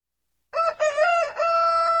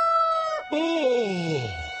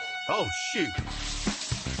Oh, shoot.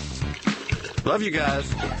 Love you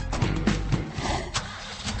guys.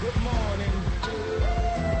 Good morning.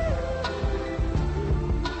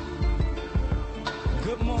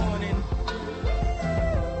 Good morning.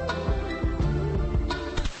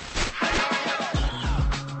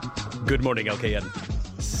 Good morning, LKN.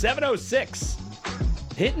 7:06.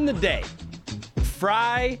 Hitting the day.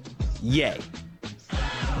 FriYAY.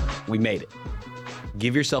 We made it.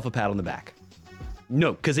 Give yourself a pat on the back.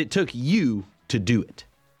 No, because it took you to do it,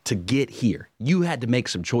 to get here. You had to make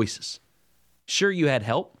some choices. Sure, you had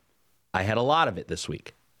help. I had a lot of it this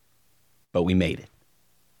week. But we made it.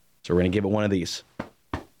 So we're going to give it one of these.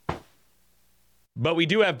 But we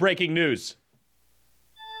do have breaking news.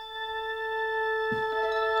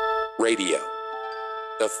 Radio,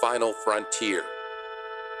 the final frontier.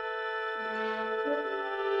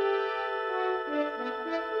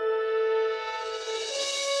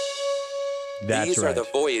 That's These right. are the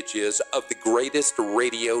voyages of the greatest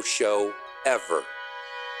radio show ever.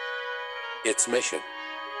 Its mission: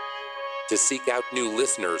 to seek out new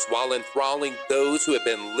listeners while enthralling those who have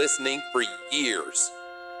been listening for years.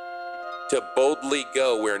 To boldly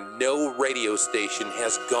go where no radio station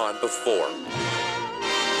has gone before.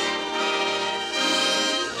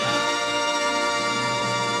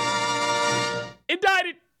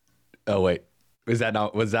 Indicted. Oh wait, was that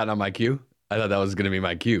not my cue? I thought that was going to be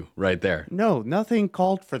my cue right there. No, nothing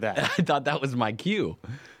called for that. I thought that was my cue.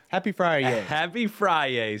 Happy Friday. Happy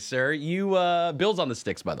Friday, sir. You Bill's on the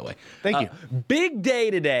sticks, by the way. Thank you. Big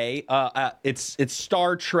day today. It's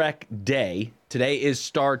Star Trek Day. Today is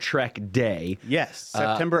Star Trek Day. Yes,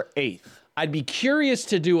 September 8th. I'd be curious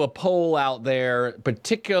to do a poll out there,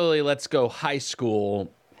 particularly let's go high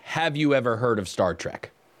school. Have you ever heard of Star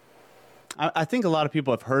Trek? I think a lot of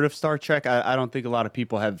people have heard of Star Trek. I don't think a lot of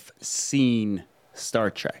people have seen Star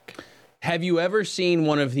Trek. Have you ever seen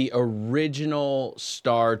one of the original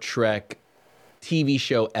Star Trek TV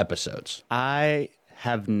show episodes? I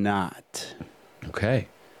have not. Okay.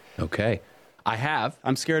 I have.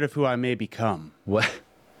 I'm scared of who I may become. What?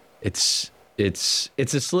 It's a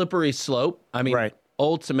slippery slope. I mean, Right.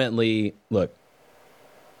 Ultimately, look,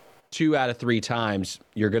 2 out of 3 times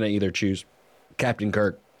you're going to either choose Captain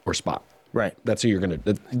Kirk or Spock. Right. That's who you're going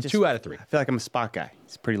to. 2 out of 3. I feel like I'm a Spock guy.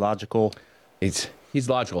 He's pretty logical. He's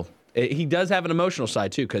logical. He does have an emotional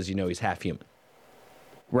side too, because he's half human.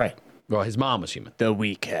 Right. Well, his mom was human. The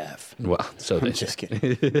weak half. Well, so I'm they just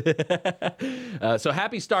kidding. So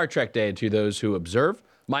happy Star Trek Day to those who observe.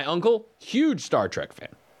 My uncle, huge Star Trek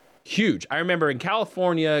fan. Huge. I remember in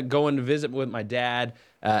California going to visit with my dad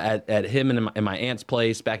at him and my aunt's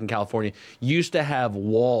place back in California. Used to have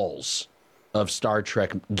walls of Star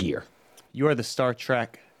Trek gear. You are the Star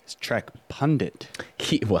Trek pundit.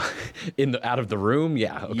 Out of the room,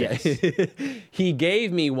 yeah, okay. Yes. He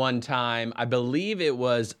gave me one time, I believe it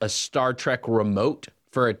was a Star Trek remote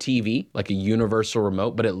for a TV, like a universal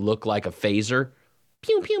remote, but it looked like a phaser.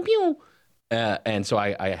 Pew pew pew. And so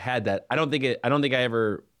I had that. I don't think I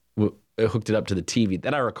ever hooked it up to the TV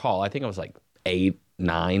that I recall. I think I was like 8,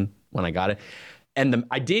 9 when I got it. And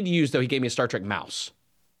I did use, though, he gave me a Star Trek mouse,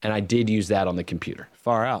 and I did use that on the computer.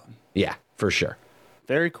 Far out. Yeah, for sure.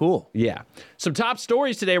 Very cool. Yeah. Some top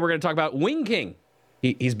stories today. We're going to talk about Wing King.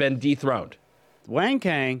 He's been dethroned. Wang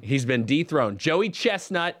Kang. He's been dethroned. Joey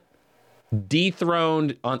Chestnut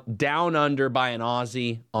dethroned down under by an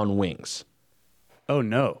Aussie on Wings. Oh,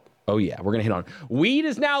 no. Oh, yeah. We're going to hit on it. Weed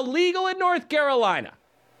is now legal in North Carolina.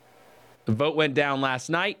 The vote went down last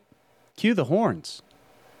night. Cue the horns.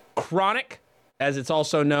 Chronic, as it's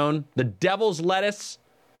also known, the devil's lettuce,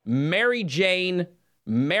 Mary Jane,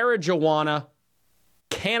 marijuana,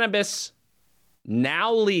 cannabis,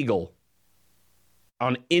 now legal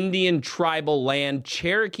on Indian tribal land.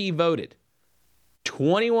 Cherokee voted.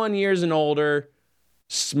 21 years and older,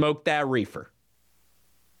 smoke that reefer.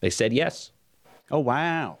 They said yes. Oh,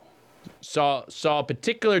 wow. Saw a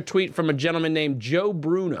particular tweet from a gentleman named Joe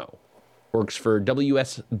Bruno. Works for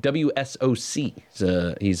WSOC.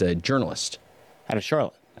 He's a journalist. Out of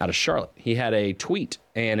Charlotte. Out of Charlotte. He had a tweet,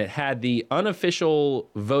 and it had the unofficial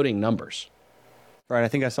voting numbers. Right, I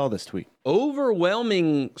think I saw this tweet.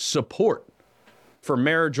 Overwhelming support for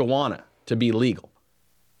marijuana to be legal.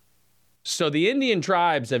 So the Indian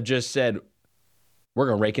tribes have just said, we're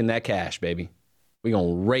going to rake in that cash, baby. We're going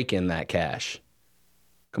to rake in that cash.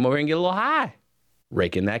 Come over here and get a little high.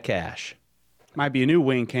 Rake in that cash. Might be a new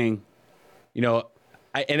Wing King. You know,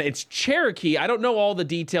 and it's Cherokee. I don't know all the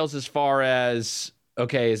details as far as,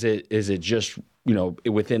 okay, is it just, you know,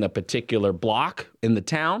 within a particular block in the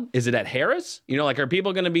town? Is it at Harris? You know, like, are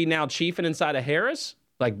people going to be now chiefing inside of Harris?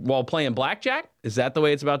 like while playing blackjack? Is that the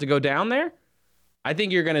way it's about to go down there? I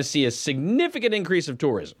think you're going to see a significant increase of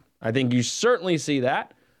tourism. I think you certainly see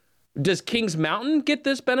that. Does Kings Mountain get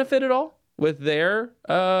this benefit at all with their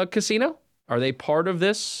casino? Are they part of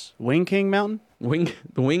this? Wing King Mountain?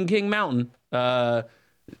 The Wing King Mountain. That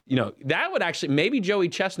would actually, maybe Joey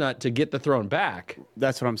Chestnut, to get the throne back.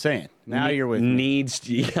 That's what I'm saying. Now you're with me. Needs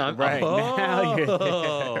to. Yeah, Right. Now you're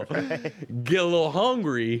there. Right. Get a little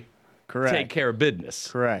hungry. Correct. Take care of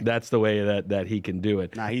business. Correct. That's the way that he can do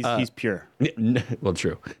it. Nah, he's pure. Well,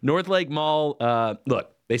 true. North Lake Mall,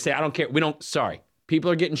 look, they say, I don't care. Sorry.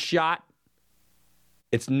 People are getting shot.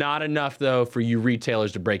 It's not enough, though, for you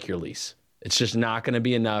retailers to break your lease. It's just not going to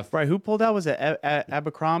be enough. Right. Who pulled out? Was it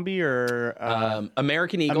Abercrombie or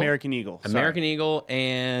American Eagle? American Eagle. Sorry. American Eagle,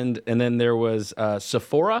 and then there was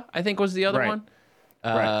Sephora, I think was the other one.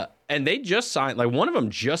 Right. And they just signed, like one of them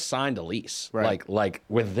just signed a lease, right. like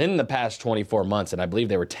within the past 24 months, and I believe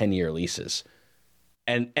they were 10-year leases.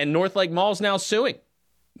 And North Lake Mall is now suing.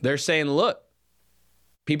 They're saying, look,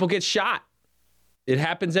 people get shot. It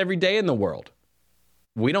happens every day in the world.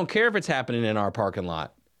 We don't care if it's happening in our parking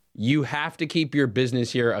lot. You have to keep your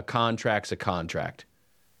business here. A contract's a contract.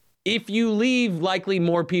 If you leave, likely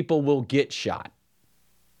more people will get shot.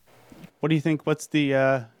 What do you think? What's the,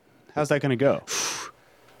 how's that going to go?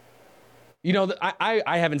 You know,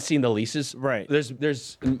 I haven't seen the leases. Right.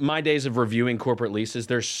 There's my days of reviewing corporate leases.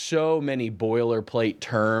 There's so many boilerplate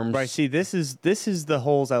terms. Right. See, this is the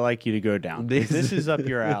holes I like you to go down. This is up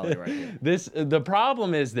your alley right here. The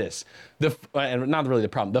problem is this. And not really the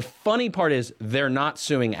problem. The funny part is they're not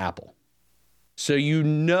suing Apple. So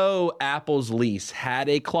Apple's lease had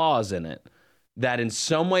a clause in it that in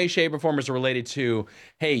some way, shape, or form is related to,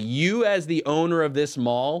 hey, you as the owner of this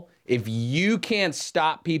mall, if you can't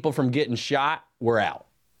stop people from getting shot, we're out.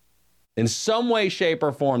 In some way, shape,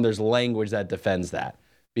 or form, there's language that defends that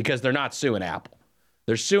because they're not suing Apple.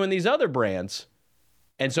 They're suing these other brands.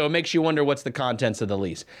 And so it makes you wonder what's the contents of the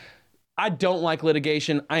lease. I don't like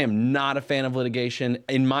litigation. I am not a fan of litigation.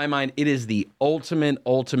 In my mind, it is the ultimate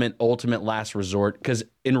last resort because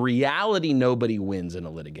in reality, nobody wins in a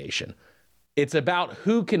litigation. It's about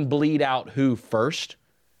who can bleed out who first.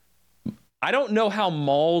 I don't know how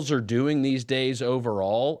malls are doing these days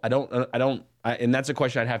overall. And that's a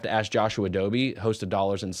question I'd have to ask Joshua Adobe, host of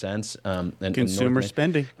Dollars and Cents. And Consumer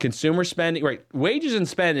spending. Consumer spending, right. Wages and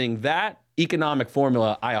spending, that economic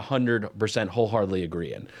formula, I 100% wholeheartedly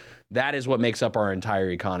agree in. That is what makes up our entire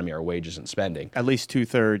economy, our wages and spending. At least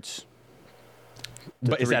 2/3.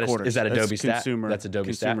 But is that Adobe stat? That's Adobe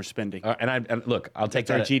consumer stat. spending. And look, I'll take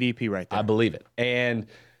That's that. our GDP right there. I believe it. And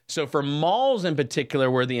so for malls in particular,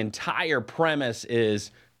 where the entire premise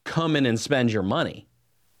is come in and spend your money,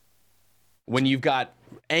 when you've got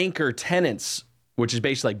anchor tenants, which is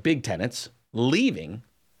basically like big tenants, leaving,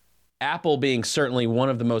 Apple being certainly one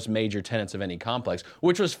of the most major tenants of any complex,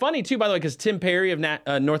 which was funny too, by the way, because Tim Perry of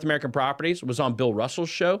North American Properties was on Bill Russell's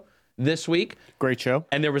show this week. Great show.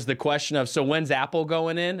 And there was the question of, so when's Apple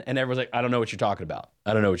going in? And everyone's like, I don't know what you're talking about.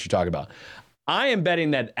 I am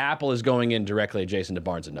betting that Apple is going in directly adjacent to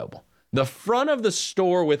Barnes & Noble. The front of the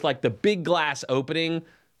store with like the big glass opening,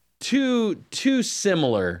 too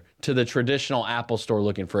similar to the traditional Apple store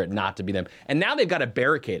looking for it not to be them. And now they've got it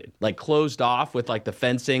barricaded, like closed off with like the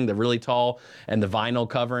fencing, the really tall, and the vinyl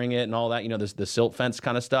covering it and all that, the silt fence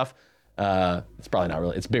kind of stuff. It's probably not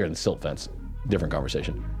really, it's bigger than silt fence. Different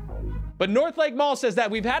conversation. But North Lake Mall says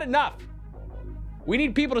that we've had enough. We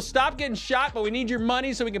need people to stop getting shot, but we need your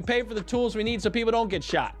money so we can pay for the tools we need so people don't get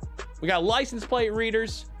shot. We got license plate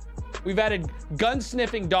readers. We've added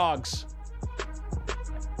gun-sniffing dogs.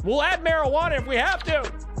 We'll add marijuana if we have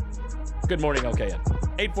to. Good morning, LKN.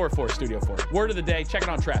 844 Studio 4. Word of the day, checking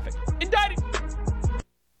on traffic. Indicted!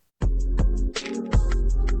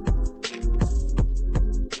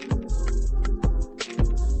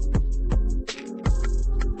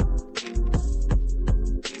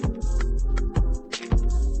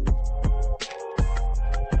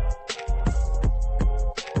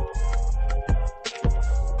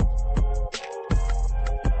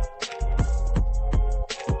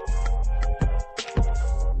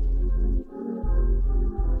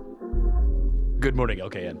 Good morning,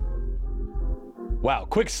 LKN. Wow,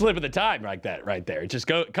 quick slip of the time like that right there. It just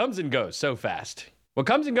comes and goes so fast. What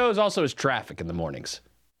comes and goes also is traffic in the mornings.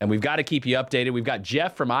 And we've got to keep you updated. We've got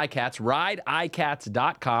Jeff from iCats,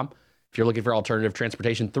 rideicats.com. If you're looking for alternative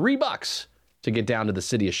transportation, $3 to get down to the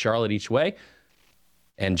city of Charlotte each way.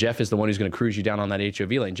 And Jeff is the one who's going to cruise you down on that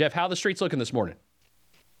HOV lane. Jeff, how are the streets looking this morning?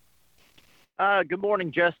 Good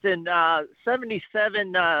morning, Justin.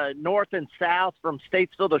 77 north and south from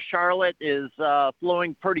Statesville to Charlotte is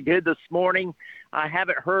flowing pretty good this morning. I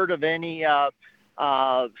haven't heard of any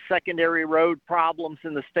secondary road problems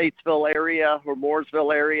in the Statesville area or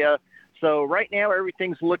Mooresville area. So right now,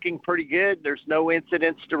 everything's looking pretty good. There's no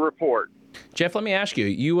incidents to report. Jeff, let me ask you,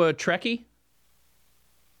 you a Trekkie?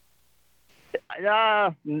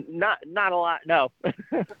 Not a lot, no.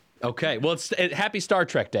 Okay, well, it's happy Star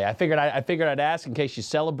Trek Day. I figured I'd ask in case you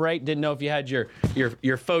celebrate. Didn't know if you had your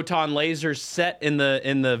photon lasers set in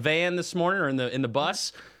the van this morning or in the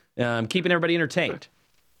bus, keeping everybody entertained.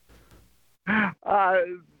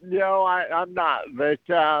 No, I'm not. But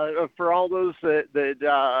for all those that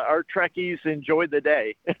are Trekkies, enjoy the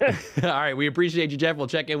day. All right, we appreciate you, Jeff. We'll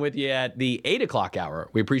check in with you at the 8 o'clock hour.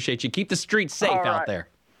 We appreciate you. Keep the streets safe out there.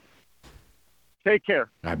 Take care.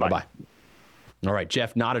 All right, bye-bye. All right,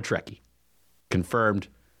 Jeff, not a Trekkie. Confirmed.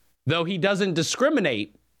 Though he doesn't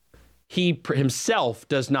discriminate, he himself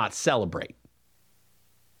does not celebrate.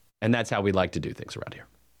 And that's how we like to do things around here.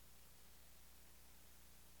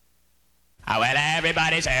 Oh, well,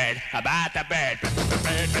 everybody's heard about the bird. The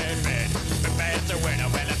bird's a winner.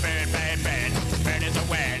 Well, a bird. Bird is a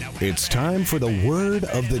winner. It's time for the word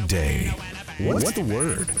of the day. What's the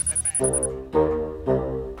word?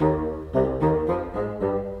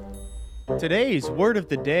 Today's word of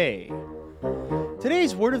the day.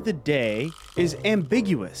 Today's word of the day is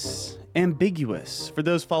ambiguous. Ambiguous. For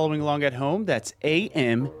those following along at home, that's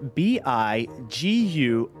ambiguous.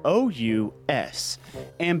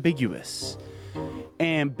 Ambiguous.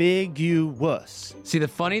 Ambiguous. See, the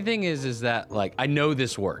funny thing is that, like, I know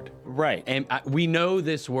this word. Right. And we know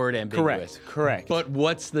this word ambiguous. Correct. But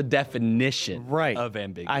what's the definition of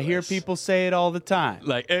ambiguous? I hear people say it all the time.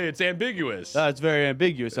 Like, hey, it's ambiguous. It's very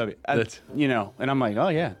ambiguous of it. And I'm like, oh,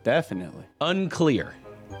 yeah, definitely. Unclear.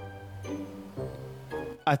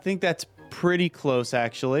 I think that's pretty close,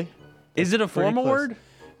 actually. Is it a formal word?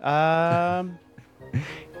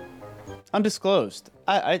 Undisclosed.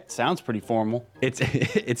 It sounds pretty formal.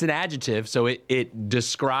 It's an adjective, so it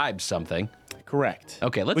describes something. Correct.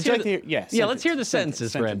 Okay, let's hear the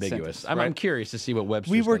sentences for ambiguous. I'm curious to see what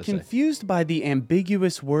Webster's We were gonna say. confused by the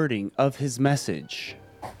ambiguous wording of his message.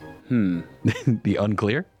 The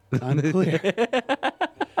unclear? Unclear.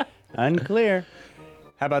 Unclear.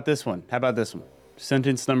 How about this one?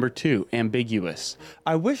 Sentence number 2, ambiguous.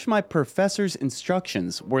 I wish my professor's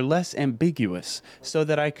instructions were less ambiguous so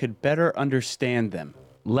that I could better understand them.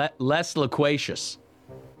 Less loquacious.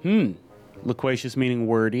 Loquacious meaning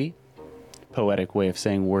wordy. Poetic way of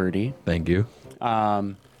saying wordy. Thank you.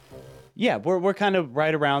 Yeah, we're kind of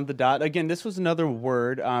right around the dot. Again, this was another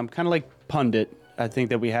word, kind of like pundit, I think,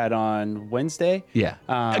 that we had on Wednesday. Yeah.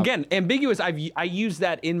 Again, ambiguous, I use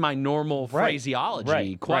that in my normal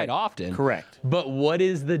phraseology quite often. Correct. But what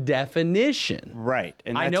is the definition? Right.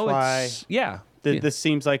 And that's I know why it's... Yeah. This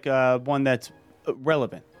seems like one that's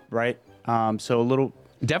relevant, right? So a little...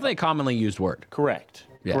 Definitely a commonly used word. Correct.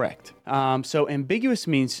 Yeah. Correct. So ambiguous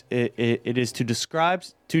means it is to describe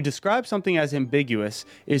something as ambiguous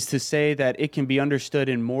is to say that it can be understood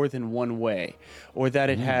in more than one way, or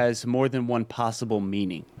that it has more than one possible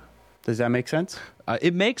meaning. Does that make sense?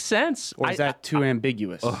 It makes sense. Or is that too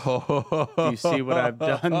ambiguous? Do you see what I've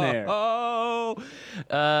done there?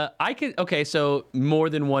 I could. Okay, so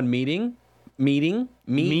more than one meaning,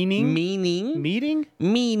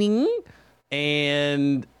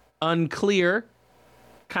 and unclear.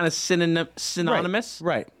 Kind of synonymous,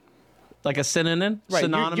 right? Like a synonym, right.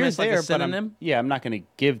 Synonymous, you're there, like a synonym. I'm not going to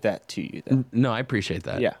give that to you. Then. No, I appreciate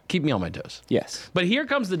that. Yeah, keep me on my toes. Yes, but here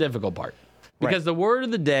comes the difficult part, because the word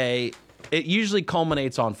of the day, it usually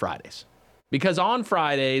culminates on Fridays. Because on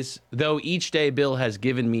Fridays, though each day Bill has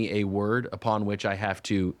given me a word upon which I have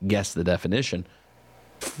to guess the definition,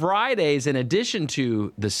 Fridays, in addition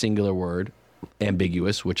to the singular word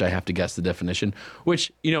ambiguous, which I have to guess the definition,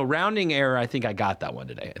 which, rounding error, I think I got that one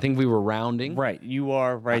today. I think we were rounding. Right. You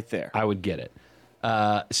are right there. I would get it.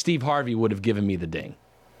 Steve Harvey would have given me the ding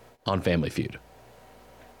on Family Feud.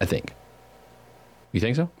 I think. You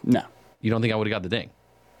think so? No. You don't think I would have got the ding?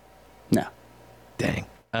 No. Dang.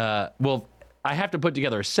 Well, I have to put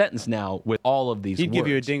together a sentence now with all of these words. He'd give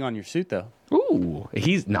you a ding on your suit, though. Ooh.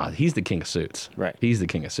 He's the king of suits. Right. He's the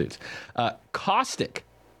king of suits. Caustic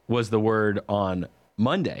was the word on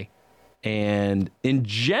Monday. And in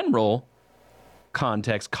general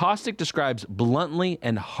context, caustic describes bluntly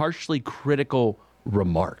and harshly critical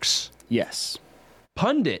remarks. Yes.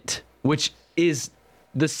 Pundit, which is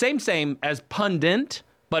the same as pundit,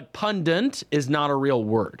 but pundit is not a real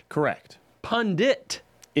word. Correct. Pundit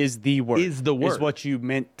is the word. Is the word. Is what you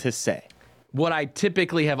meant to say. what I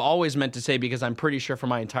typically have always meant to say, because I'm pretty sure for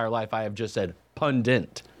my entire life I have just said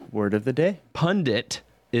pundit. Word of the day. Pundit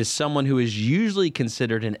is someone who is usually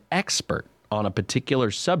considered an expert on a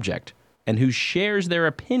particular subject and who shares their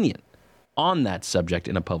opinion on that subject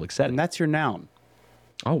in a public setting. And that's your noun.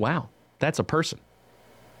 Oh, wow. That's a person.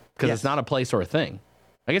 Because Yes. it's not a place or a thing.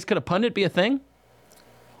 I guess, could a pundit be a thing?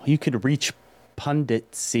 You could reach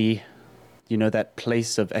punditcy, that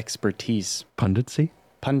place of expertise. Punditcy?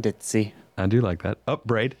 Punditcy. I do like that.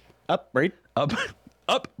 Upbraid. Upbraid.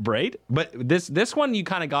 Upbraid. But this one you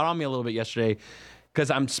kind of got on me a little bit yesterday because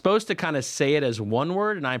I'm supposed to kind of say it as one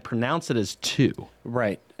word and I pronounce it as two.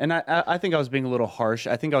 Right. And I think I was being a little harsh.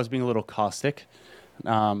 I think I was being a little caustic.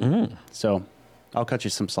 So I'll cut you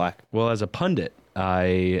some slack. Well, as a pundit,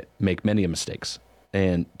 I make many mistakes.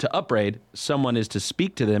 And to upbraid someone is to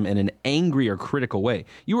speak to them in an angry or critical way.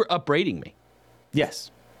 You were upbraiding me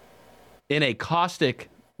Yes. in a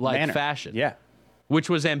caustic-like Manner. fashion. Yeah. Which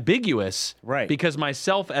was ambiguous. Right. Because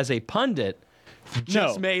myself as a pundit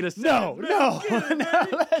just made a No. Let's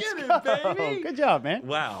Go. baby. Good job, man.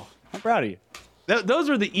 Wow. I'm proud of you. Those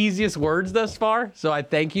were the easiest words thus far. So I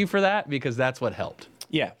thank you for that because that's what helped.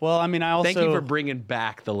 Yeah. Well, I mean, I also... Thank you for bringing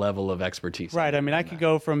back the level of expertise. Right. I mean, I could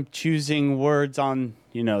go from choosing words on,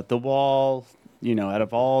 the wall, out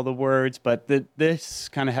of all the words, but this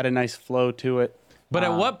kind of had a nice flow to it. But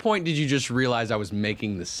at what point did you just realize I was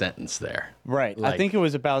making the sentence there? Right. I Like- think it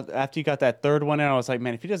was about after you got that third one in, I was like,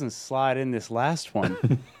 man, if he doesn't slide in this last one,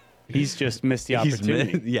 he's just missed the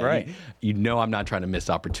opportunity. Yeah, Right. You know I'm not trying to miss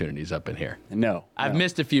opportunities up in here. No. I've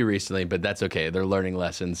missed a few recently, but that's okay. They're learning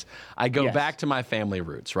lessons. I go Yes. back to my family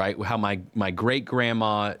roots, right? How my great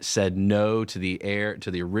grandma said no to the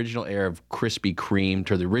original heir of Krispy Kreme,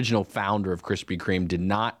 to the original founder of Krispy Kreme, did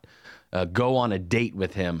not go on a date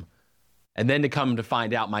with him. And then to come to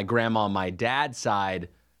find out my grandma on my dad's side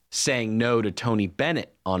saying no to Tony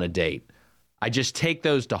Bennett on a date. I just take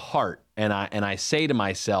those to heart and I say to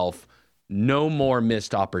myself, no more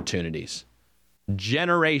missed opportunities.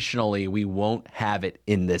 Generationally, we won't have it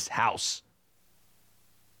in this house.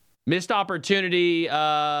 Missed opportunity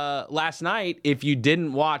last night if you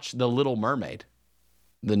didn't watch The Little Mermaid.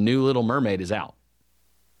 The new Little Mermaid is out.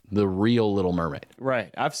 The real Little Mermaid.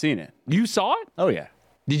 Right. I've seen it. You saw it? Oh, yeah.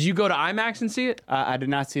 Did you go to IMAX and see it? I did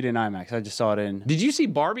not see it in IMAX. I just saw it in Did you see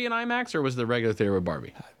Barbie in IMAX or was the regular theater with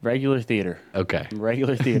Barbie? regular theater. Okay.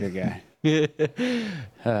 Regular theater guy.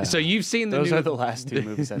 So you've seen the Those new... are the last two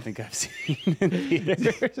movies I think I've seen in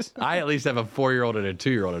theaters. I at least have a 4-year-old and a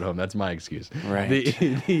 2-year-old at home. That's my excuse. Right.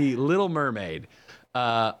 The Little Mermaid.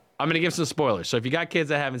 I'm going to give some spoilers. So if you got kids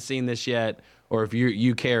that haven't seen this yet, or if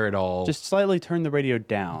you care at all, Just slightly turn the radio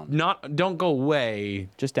down. don't go way,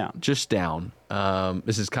 Just down. just down.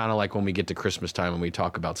 This is kind of like when we get to Christmas time when we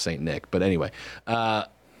talk about Saint Nick. But anyway,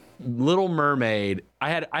 Little Mermaid.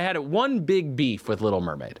 I had one big beef with Little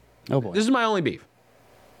Mermaid. Oh, boy. This is my only beef.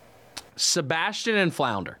 Sebastian and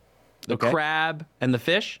Flounder, the Okay. crab and the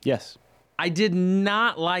fish. Yes. I did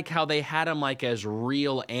not like how they had them like as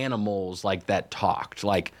real animals like that talked.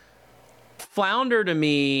 Like Flounder to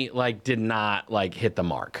me like did not like hit the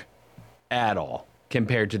mark at all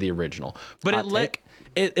compared to the original. But Hot take.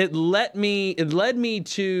 it led me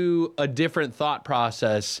to a different thought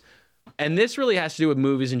process. And this really has to do with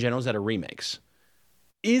movies in general that are remakes.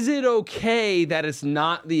 Is it okay that it's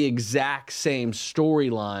not the exact same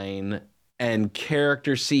storyline and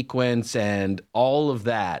character sequence and all of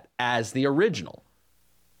that as the original?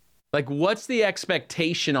 Like, what's the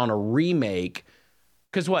expectation on a remake?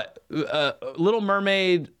 Because Little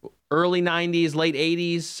Mermaid, early 90s, late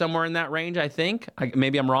 80s, somewhere in that range, I think.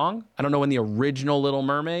 Maybe I'm wrong. I don't know when the original Little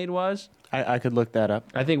Mermaid was. I could look that up.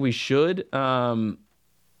 I think we should. Because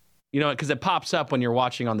it pops up when you're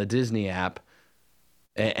watching on the Disney app.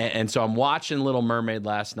 And so I'm watching Little Mermaid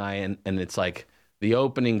last night, and it's like the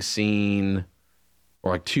opening scene,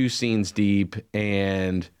 or like 2 scenes deep,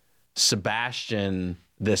 and Sebastian,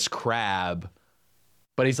 this crab,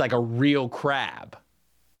 but he's like a real crab.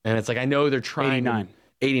 And it's like, I know they're trying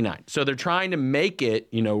 89. So they're trying to make it,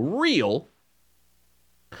 real.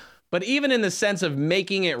 But even in the sense of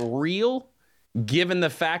making it real, given the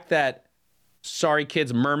fact that, sorry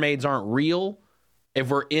kids, mermaids aren't real, if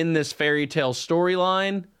we're in this fairy tale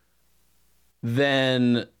storyline,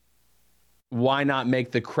 then why not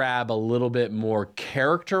make the crab a little bit more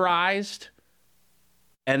characterized?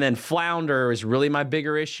 And then Flounder is really my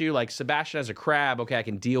bigger issue. Like Sebastian as a crab, okay, I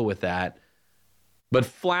can deal with that. But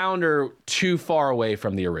Flounder, too far away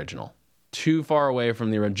from the original. Too far away from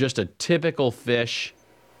the original. Just a typical fish.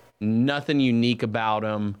 Nothing unique about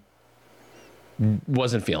him.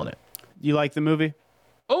 Wasn't feeling it. You like the movie?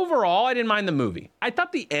 Overall, I didn't mind the movie. I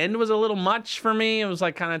thought the end was a little much for me. It was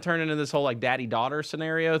like kind of turned into this whole like daddy-daughter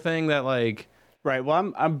scenario thing that like. Right.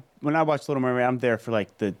 Well, I'm when I watch Little Mermaid, I'm there for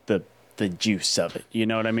like the juice of it. You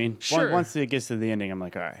know what I mean? Sure. Once it gets to the ending, I'm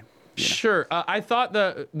like, all right. You know. Sure. I thought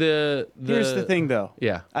the Here's the thing, though.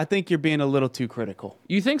 Yeah. I think you're being a little too critical.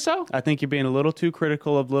 You think so? I think you're being a little too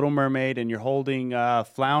critical of Little Mermaid, and you're holding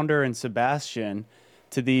Flounder and Sebastian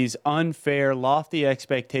to these unfair, lofty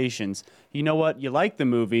expectations. You know what? You like the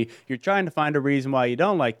movie. You're trying to find a reason why you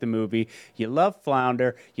don't like the movie. You love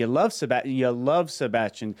Flounder. You love Sebastian. You love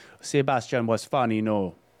Sebastian. Sebastian was funny, you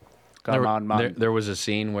know. Come on, man. There was a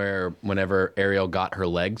scene where whenever Ariel got her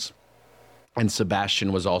legs, and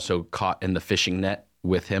Sebastian was also caught in the fishing net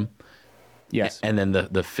with him. Yes. And then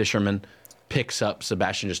the fisherman picks up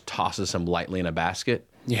Sebastian, just tosses him lightly in a basket.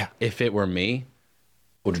 Yeah. If it were me,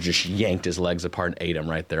 would have just yanked his legs apart and ate him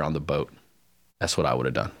right there on the boat. That's what I would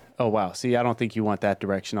have done. Oh, wow. See, I don't think you want that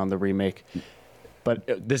direction on the remake.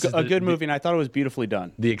 But This is a good movie, and I thought it was beautifully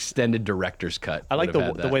done. The extended director's cut. I like would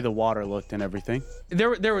have the had way the water looked and everything.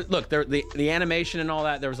 the animation and all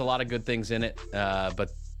that, there was a lot of good things in it.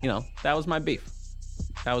 But, you know, that was my beef.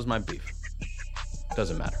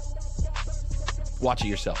 Doesn't matter. Watch it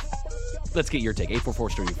yourself. Let's get your take.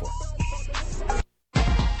 844-STREAMY4.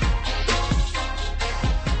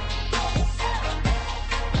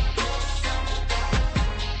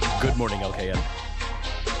 Good morning, LKN.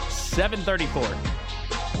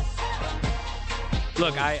 7:34.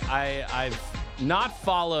 Look, I've not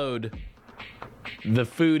followed the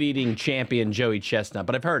food-eating champion Joey Chestnut,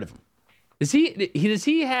 but I've heard of him. Did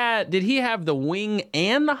he have the wing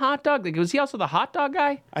and the hot dog? Like, was he also the hot dog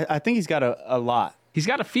guy? I think he's got a lot. He's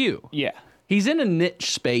got a few. Yeah. He's in a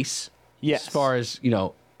niche space. Yes. As far as, you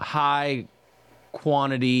know, high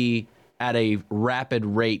quantity at a rapid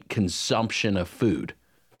rate consumption of food.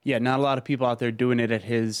 Yeah, not a lot of people out there doing it at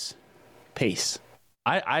his pace.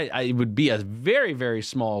 I would be a very, very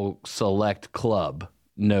small select club,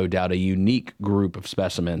 no doubt, a unique group of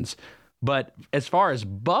specimens. But as far as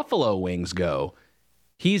buffalo wings go,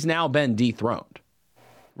 he's now been dethroned.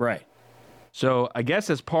 Right. So I guess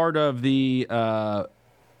as part of the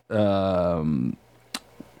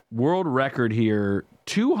world record here,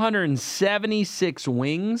 276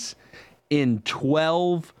 wings in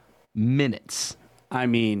 12 minutes. I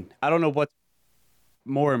mean, I don't know what's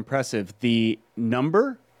more impressive, the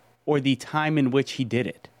number or the time in which he did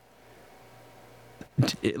it.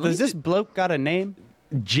 Does this bloke got a name?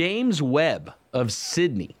 James Webb of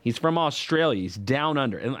Sydney. He's from Australia. He's down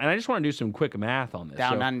under. And I just want to do some quick math on this.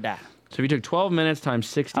 Down under. So if you took 12 minutes times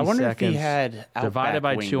 60 I wonder seconds, if he had divided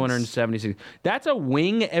by wings. 276. That's a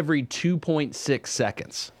wing every 2.6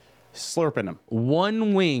 seconds. Slurping them.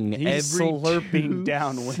 One wing He's every slurping 2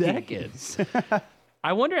 down wings. seconds.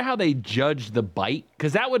 I wonder how they judge the bite,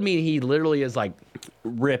 because that would mean he literally is like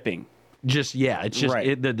ripping. It's just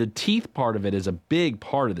Right. the teeth part of it is a big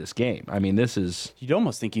part of this game. I mean, this is. You'd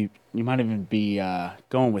almost think you might even be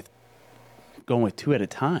going with two at a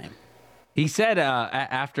time. He said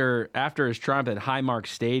after his triumph at Highmark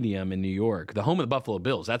Stadium in New York, the home of the Buffalo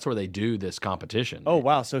Bills, that's where they do this competition. Oh,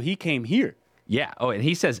 wow. So he came here. Yeah. Oh, and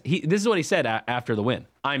he says, this is what he said after the win.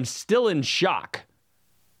 I'm still in shock.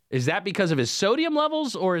 Is that because of his sodium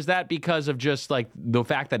levels, or is that because of just like the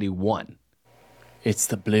fact that he won? It's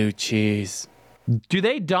the blue cheese. Do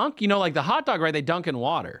they dunk? You know, like the hot dog, right? They dunk in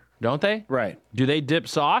water, don't they? Right. Do they dip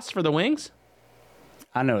sauce for the wings?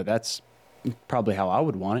 I know that's probably how I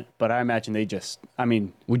would want it, but I imagine they just,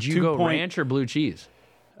 Would you go ranch or blue cheese?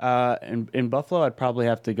 In Buffalo, I'd probably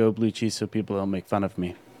have to go blue cheese so people don't make fun of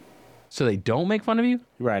me. So they don't make fun of you?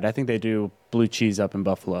 Right. I think they do blue cheese up in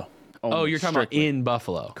Buffalo. Oh, you're talking strictly. about in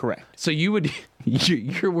Buffalo. Correct. So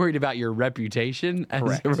you're worried about your reputation as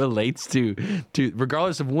Correct. it relates to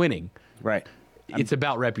regardless of winning. Right. It's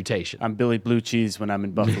about reputation. I'm Billy Blue Cheese when I'm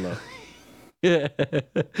in Buffalo.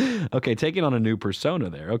 Okay, taking on a new persona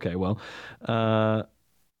there. Okay, well,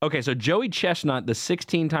 okay, so Joey Chestnut, the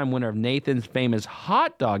 16-time winner of Nathan's famous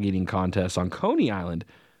hot dog eating contest on Coney Island,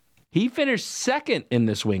 he finished second in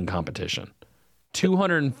this wing competition.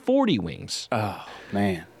 240 wings. Oh,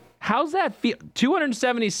 man. How's that feel?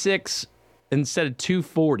 276 instead of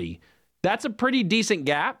 240. That's a pretty decent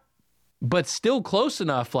gap, but still close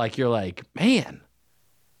enough. Like, you're like, man,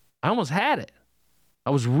 I almost had it.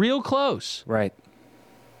 I was real close. Right.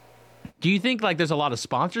 Do you think like there's a lot of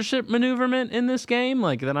sponsorship maneuverment in this game,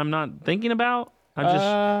 like that I'm not thinking about?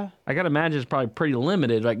 I gotta imagine it's probably pretty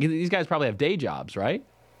limited. Like, these guys probably have day jobs, right?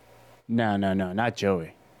 No, not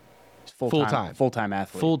Joey. He's full-time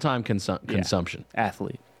athlete. Full-time consumption.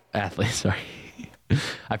 Athlete. Athlete, sorry.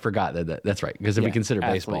 I forgot that's right. Because if we Yeah, consider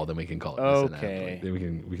athlete. baseball, then we can call it this an Okay. athlete.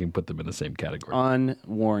 Then we can put them in the same category.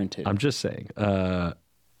 Unwarranted. I'm just saying.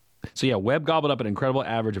 So yeah, Webb gobbled up an incredible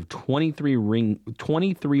average of 23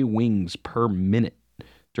 wings per minute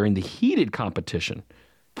during the heated competition.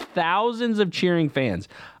 Thousands of cheering fans.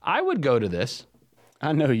 I would go to this.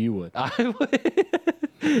 I know you would. I would.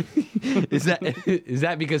 Is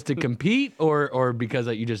that because to compete or because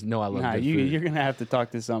you just know I love Nah, good food? you're gonna have to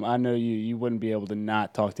talk to some. I know you wouldn't be able to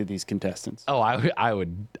not talk to these contestants. Oh, I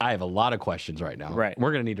would. I have a lot of questions right now. Right.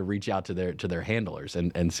 We're gonna need to reach out to their handlers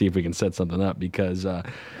and see if we can set something up because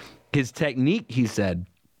his technique. He said,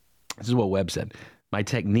 "This is what Webb said. My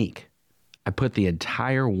technique. I put the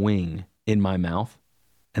entire wing in my mouth,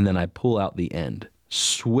 and then I pull out the end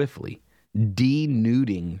swiftly,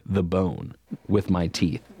 denuding the bone with my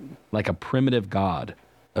teeth, like a primitive god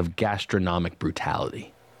of gastronomic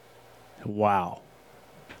brutality." Wow.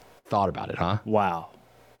 Thought about it, huh? Wow.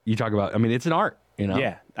 You talk about. I mean, it's an art. You know.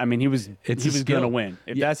 Yeah. I mean, he was It's he a was skill. gonna win.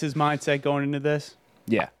 If Yeah. that's his mindset going into this,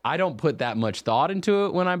 yeah. I don't put that much thought into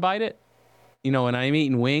it when I bite it. You know, when I'm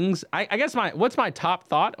eating wings, I guess what's my top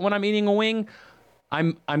thought when I'm eating a wing?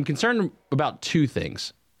 I'm concerned about two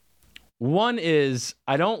things. One is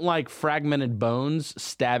I don't like fragmented bones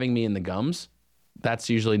stabbing me in the gums. That's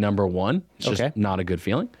usually number one. It's Okay. just not a good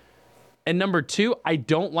feeling. And number two, I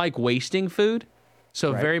don't like wasting food.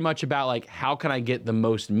 So Right. very much about like how can I get the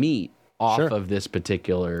most meat off Sure. of this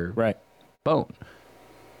particular Right. bone.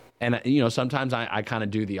 And you know, sometimes I kind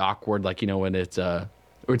of do the awkward, like, you know, when it's a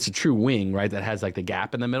true wing, right? That has like the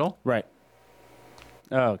gap in the middle. Right.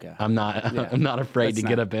 Oh, okay. I'm not I'm not afraid That's to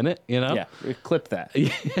get not- up in it, you know? Yeah. Clip that.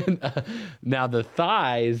 Now the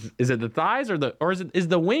thighs, is it the thighs or is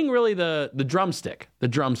the wing really the drumstick? The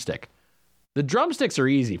drumstick. The drumsticks are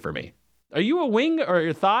easy for me. Are you a wing or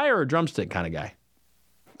a thigh or a drumstick kind of guy?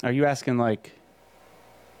 Are you asking like?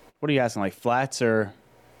 What are you asking? Like flats or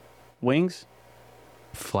wings?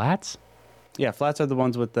 Flats? Yeah, flats are the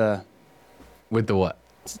ones with the With the what?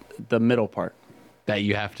 middle part That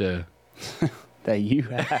you have to that you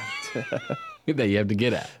have to that you have to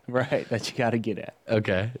get at. right that you got to get at.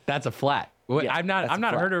 Okay. That's a flat. What, Yeah, I've not that's a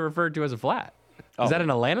heard flat. it referred to as a flat. Oh. Is that an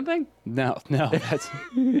Atlanta thing? No,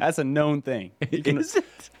 that's a known thing. Is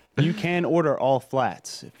it? You can order all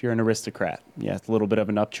flats if you're an aristocrat. Yeah, it's a little bit of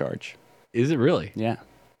an upcharge. Is it really? Yeah.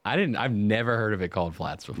 I've never heard of it called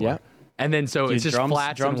flats before. Yeah. And then so it's just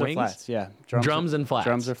flats drums and or wings? flats. Yeah. Drums and flats.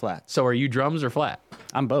 Drums or flats. So are you drums or flat?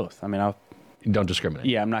 I'm both. I mean, Don't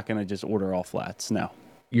discriminate. I'm not going to just order all flats. No.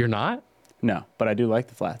 You're not? No, but I do like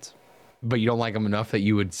the flats. But you don't like them enough that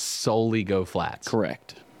you would solely go flats.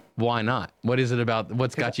 Correct. Why not? What is it about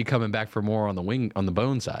what's got you coming back for more on the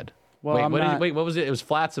bone side? Well, wait, I'm not- what was it? It was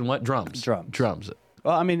flats and what? Drums. Drums.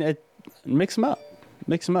 Well, I mean, mix them up.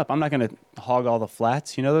 Mix them up. I'm not going to hog all the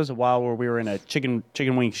flats. You know, there was a while where we were in a chicken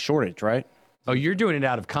wing shortage, right? Oh, you're doing it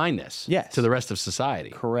out of kindness. Yes. To the rest of society.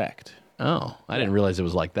 Correct. Oh, I didn't realize it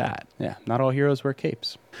was like that. Yeah. Not all heroes wear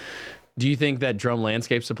capes. Do you think that Drum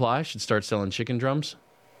Landscape Supply should start selling chicken drums?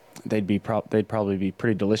 They'd probably be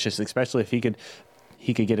pretty delicious, especially if he could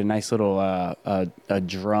get a nice little a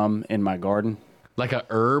drum in my garden. Like an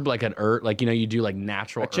herb, like you know, you do like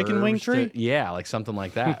natural chicken wing herbs tree? yeah, like something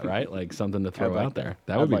like that, right? Like something to throw I'd like out there. that.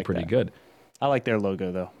 That would I'd be like pretty that. good. I like their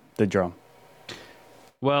logo though, the drum.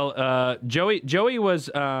 Well, Joey was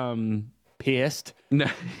Pissed. no,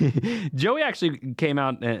 Joey actually came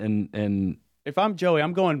out and If I'm Joey,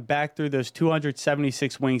 I'm going back through those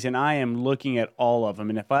 276 wings and I am looking at all of them.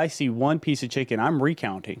 And if I see one piece of chicken, I'm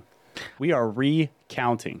recounting. We are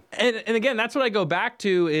recounting. And again, that's what I go back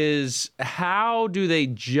to is how do they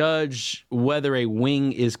judge whether a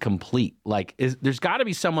wing is complete? Like, there's got to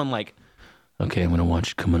be someone like, okay, I'm going to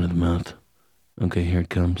watch it come out of the mouth. Okay, here it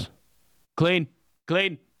comes. Clean,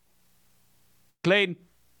 clean, clean.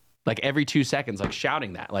 Like every 2 seconds, like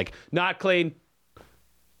shouting that, like not clean.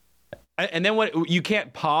 And then what? You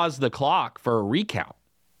can't pause the clock for a recount.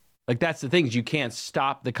 Like that's the thing is you can't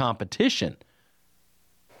stop the competition.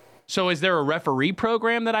 So is there a referee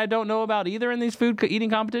program that I don't know about either in these food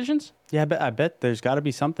eating competitions? Yeah, I bet there's got to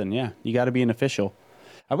be something. Yeah, you got to be an official.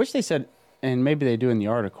 I wish they said, and maybe they do in the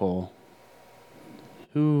article,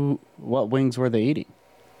 what wings were they eating?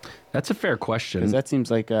 That's a fair question. Because that seems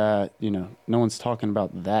like, no one's talking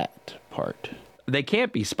about that part. They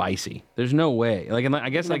can't be spicy. There's no way. Like I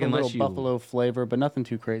guess like a unless little you buffalo flavor, but nothing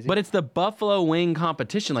too crazy. But it's the buffalo wing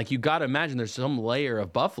competition. Like you got to imagine there's some layer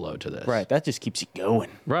of buffalo to this. right, that just keeps you going.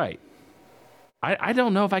 Right. I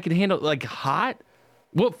don't know if I can handle like hot.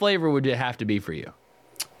 What flavor would it have to be for you?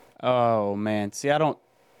 Oh man, see, I don't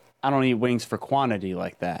eat wings for quantity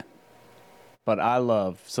like that. but I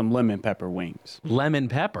love some lemon pepper wings. Lemon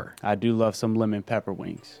pepper. I do love some lemon pepper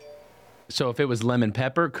wings. So if it was lemon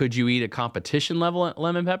pepper, could you eat a competition level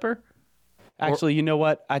lemon pepper? Actually, you know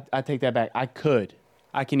what? I take that back. I could.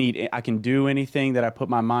 I can do anything that I put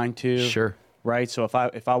my mind to. Sure. Right. So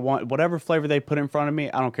if I want whatever flavor they put in front of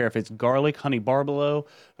me, I don't care if it's garlic, honey barbecue,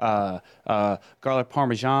 garlic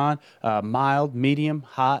parmesan, mild, medium,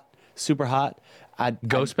 hot, super hot.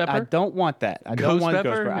 Ghost pepper? I don't want that. I don't Ghost want pepper?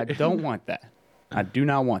 ghost pepper. I don't want that. I do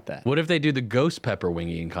not want that. What if they do the ghost pepper wing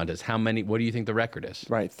eating contest? How many? What do you think the record is?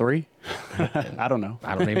 Right. 3? I don't know.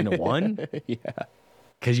 I don't even know. 1? Yeah.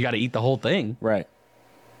 Because you got to eat the whole thing. Right.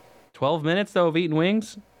 12 minutes, though, of eating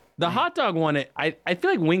wings? The hot dog one, I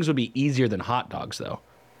feel like wings would be easier than hot dogs, though.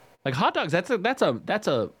 Like hot dogs, that's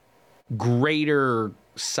a greater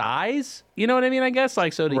size. You know what I mean? I guess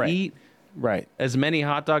like so to eat as many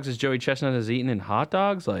hot dogs as Joey Chestnut has eaten in hot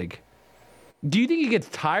dogs. Like, do you think he gets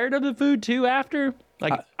tired of the food too after?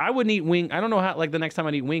 Like, I wouldn't eat wing. I don't know how. Like the next time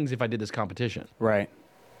I'd eat wings if I did this competition. Right.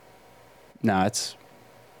 No, it's.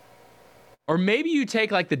 Or maybe you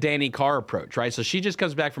take like the Danny Carr approach, right? So she just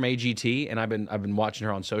comes back from AGT, and I've been watching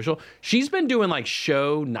her on social. She's been doing like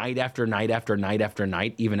show night after night after night after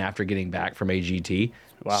night, even after getting back from AGT.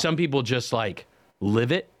 Wow. Some people just like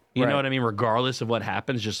live it, you know what I mean? Regardless of what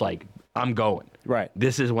happens, just like I'm going. Right.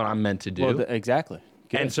 This is what I'm meant to do. Well, exactly.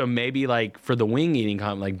 Good. And so maybe like for the wing eating,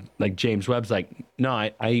 like James Webb's like, no,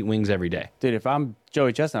 I eat wings every day. Dude, if I'm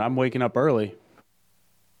Joey Chestnut, I'm waking up early.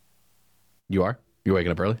 You are? You're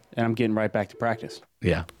waking up early? And I'm getting right back to practice.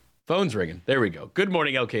 Yeah. Phone's ringing. There we go. Good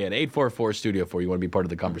morning, LKN. 844 Studio 4. You want to be part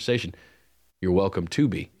of the conversation? You're welcome to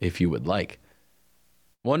be, if you would like.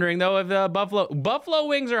 Wondering, though, if Buffalo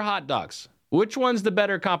wings or hot dogs? Which one's the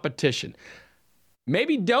better competition?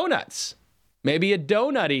 Maybe donuts. Maybe a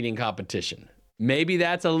donut eating competition. Maybe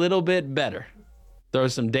that's a little bit better. Throw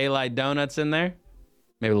some daylight donuts in there.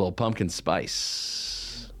 Maybe a little pumpkin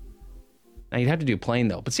spice. Now, you'd have to do plain,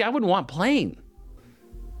 though. But see, I wouldn't want plain.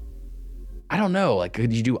 I don't know. Like,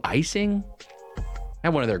 could you do icing? I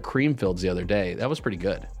had one of their cream fills the other day. That was pretty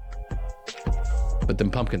good. But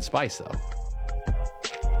then pumpkin spice, though.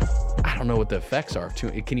 I don't know what the effects are.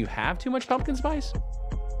 Can you have too much pumpkin spice?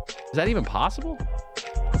 Is that even possible?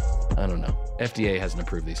 I don't know. FDA hasn't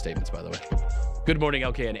approved these statements, by the way. Good morning,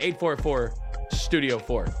 LKN. 844 Studio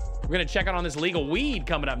 4. We're going to check out on this legal weed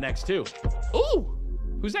coming up next, too. Ooh!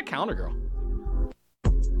 Who's that counter girl?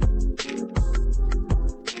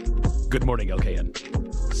 Good morning, LKN.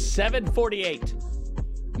 7:48.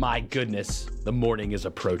 My goodness, the morning is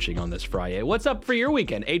approaching on this Friday. What's up for your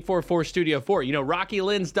weekend? 844 Studio 4. You know, Rocky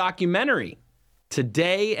Lynn's documentary.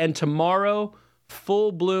 Today and tomorrow,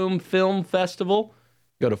 Full Bloom Film Festival.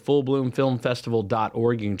 Go to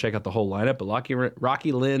fullbloomfilmfestival.org. You can check out the whole lineup. But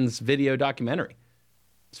Rocky Lynn's video documentary.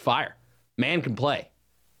 It's fire. Man can play.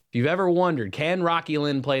 If you've ever wondered, can Rocky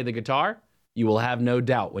Lynn play the guitar? You will have no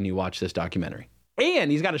doubt when you watch this documentary.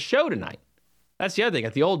 And he's got a show tonight. That's the other thing.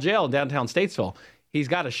 At the old jail in downtown Statesville, he's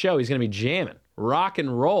got a show. He's going to be jamming. Rock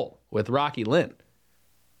and roll with Rocky Lynn.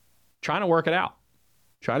 Trying to work it out.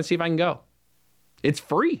 Trying to see if I can go. It's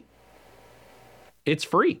free. It's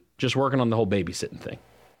free. Just working on the whole babysitting thing.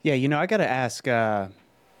 Yeah, you know, I got to ask, or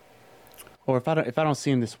if I don't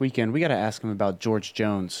see him this weekend, we got to ask him about George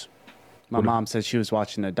Jones. My mom said she was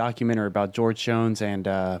watching a documentary about George Jones and,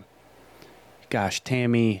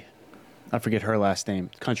 Tammy, I forget her last name,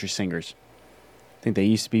 country singers. I think they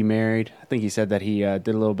used to be married. I think he said that he did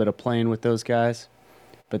a little bit of playing with those guys,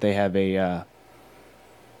 but they have an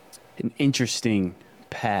interesting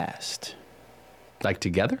past. Like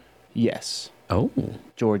together? Yes. Oh.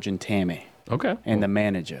 George and Tammy. Okay. And the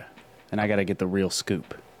manager. And I got to get the real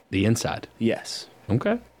scoop. The inside. Yes.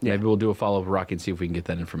 Okay. Yeah. Maybe we'll do a follow-up with Rocky and see if we can get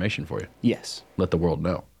that information for you. Yes. Let the world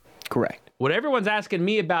know. Correct. What everyone's asking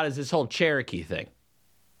me about is this whole Cherokee thing.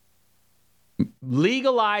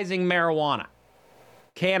 Legalizing marijuana.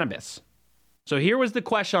 Cannabis. So here was the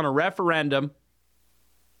question on a referendum.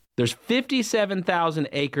 There's 57,000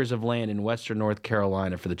 acres of land in western North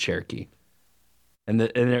Carolina for the Cherokee. And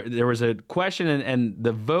there was a question, and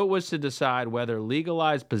the vote was to decide whether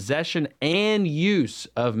legalized possession and use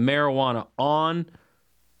of marijuana on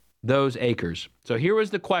those acres. So here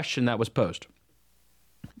was the question that was posed.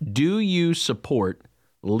 Do you support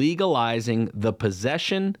legalizing the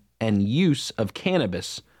possession and use of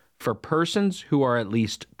cannabis for persons who are at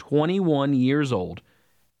least 21 years old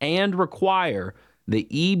and require the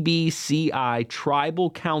EBCI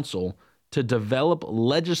Tribal Council to develop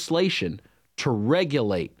legislation to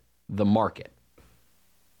regulate the market?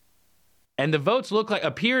 And the votes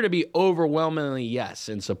appear to be overwhelmingly yes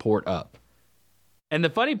in support of. And the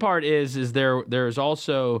funny part is there's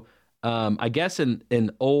also I guess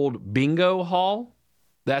an old bingo hall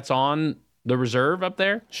that's on the reserve up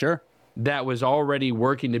there Sure. that was already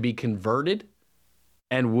working to be converted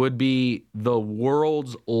and would be the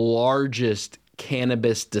world's largest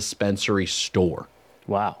cannabis dispensary store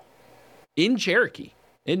Wow. in Cherokee,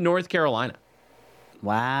 in North Carolina.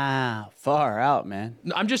 Wow. Far out, man.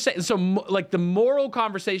 I'm just saying, so like the moral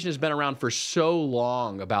conversation has been around for so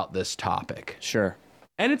long about this topic. Sure.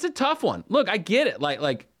 And it's a tough one. Look, I get it.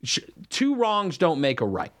 Two wrongs don't make a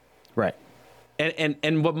right. Right.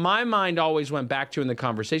 And what my mind always went back to in the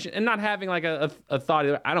conversation, and not having like a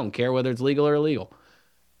thought, I don't care whether it's legal or illegal.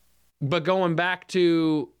 But going back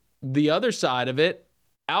to the other side of it,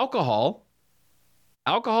 alcohol's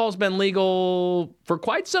been legal for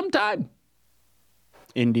quite some time.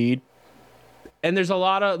 Indeed. And there's a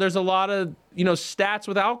lot of stats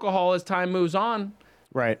with alcohol as time moves on.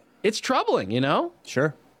 Right. It's troubling,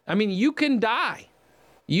 Sure. I mean, you can die.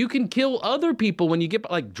 You can kill other people when you get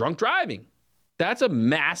like drunk driving. That's a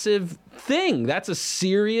massive thing. That's a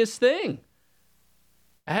serious thing.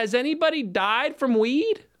 Has anybody died from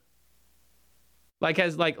weed? I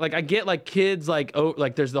get like kids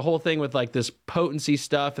there's the whole thing with like this potency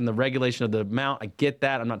stuff and the regulation of the amount. I get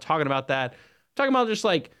that. I'm not talking about that. I'm talking about just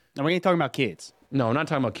like. And we ain't talking about kids. No, I'm not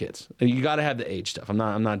talking about kids. You got to have the age stuff. I'm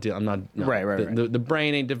not. No. Right. The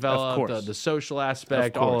brain ain't developed. The social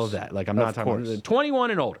aspect, all of that. Like I'm not talking about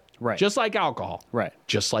 21 and older. Right. Just like alcohol. Right.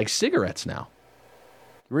 Just like cigarettes now.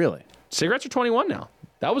 Really? Cigarettes are 21 now.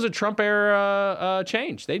 That was a Trump era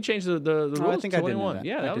change. They changed the rules I think to I did know 21. that.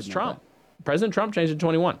 Yeah, I that did was know Trump. President Trump changed it to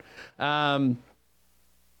 21. But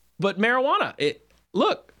marijuana,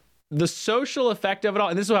 look, the social effect of it all,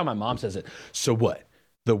 and this is how my mom says it. So what?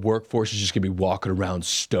 The workforce is just going to be walking around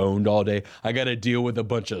stoned all day. I got to deal with a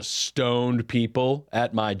bunch of stoned people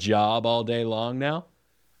at my job all day long now.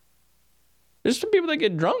 There's some people that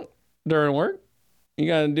get drunk during work. You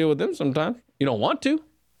got to deal with them sometimes. You don't want to.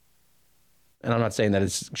 And I'm not saying that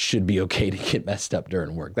it should be okay to get messed up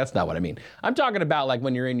during work. That's not what I mean. I'm talking about like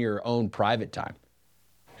when you're in your own private time.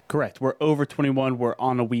 Correct. We're over 21. We're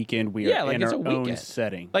on a weekend. We are in it's our a weekend. own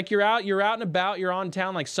setting. Like you're out and about, you're on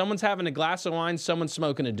town, like someone's having a glass of wine, someone's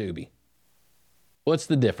smoking a doobie. What's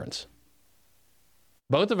the difference?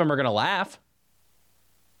 Both of them are going to laugh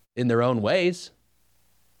in their own ways.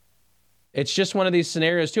 It's just one of these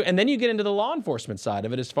scenarios too. And then you get into the law enforcement side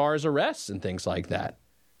of it as far as arrests and things like that.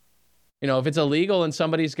 If it's illegal and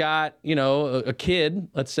somebody's got, a kid,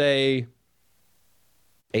 let's say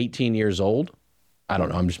 18 years old, I don't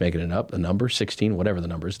know, I'm just making it up, the number, 16, whatever the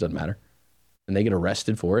number is, doesn't matter. And they get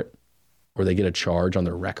arrested for it, or they get a charge on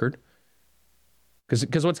their record.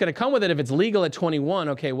 Because what's going to come with it, if it's legal at 21,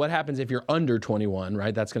 okay, what happens if you're under 21,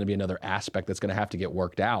 right? That's going to be another aspect that's going to have to get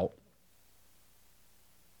worked out.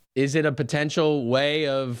 Is it a potential way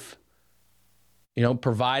of,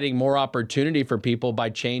 providing more opportunity for people by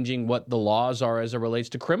changing what the laws are as it relates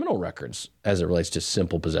to criminal records, as it relates to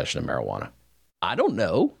simple possession of marijuana? I don't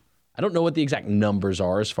know. I don't know what the exact numbers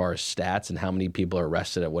are as far as stats and how many people are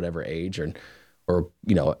arrested at whatever age or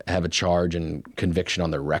have a charge and conviction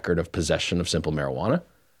on their record of possession of simple marijuana.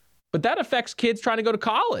 But that affects kids trying to go to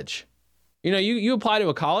college. You apply to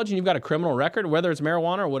a college and you've got a criminal record, whether it's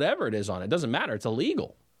marijuana or whatever it is on it. It doesn't matter. It's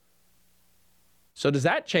illegal. So does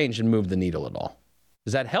that change and move the needle at all?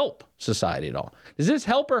 Does that help society at all? Does this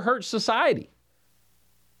help or hurt society?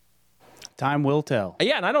 Time will tell.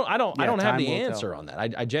 Yeah, and I don't have the answer tell. on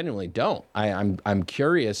that. I genuinely don't. I'm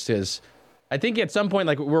curious because I think at some point,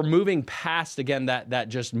 like we're moving past again that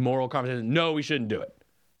just moral conversation. No, we shouldn't do it.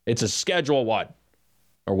 It's a Schedule 1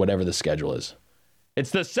 or whatever the schedule is. It's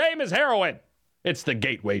the same as heroin. It's the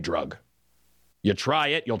gateway drug. You try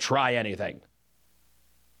it, you'll try anything.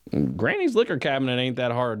 Granny's liquor cabinet ain't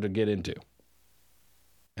that hard to get into.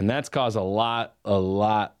 And that's caused a lot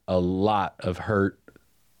of hurt,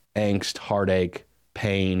 angst, heartache,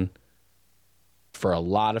 pain for a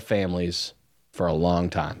lot of families for a long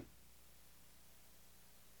time.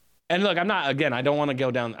 And look, I don't want to go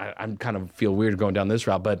down, I'm kind of feel weird going down this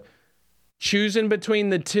route, but choosing between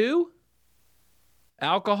the two,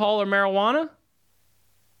 alcohol or marijuana,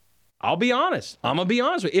 I'll be honest. I'm going to be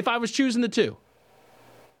honest with you. If I was choosing the two,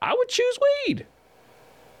 I would choose weed.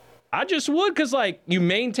 I just would, because like you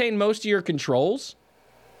maintain most of your controls.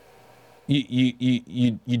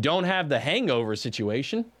 You don't have the hangover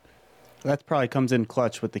situation. That probably comes in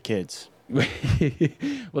clutch with the kids.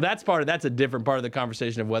 Well, that's a different part of the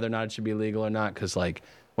conversation of whether or not it should be legal or not. Because like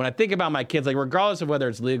when I think about my kids, like regardless of whether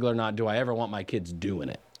it's legal or not, do I ever want my kids doing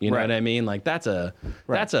it? You know what I mean? Like that's a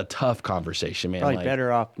tough conversation, man. Probably like,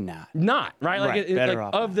 better off not. Not right. Like, better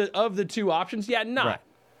like off of the two options, yeah, not. Right.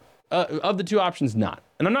 of the two options, not.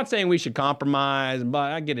 And I'm not saying we should compromise,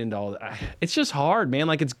 but I get into all that. It's just hard, man.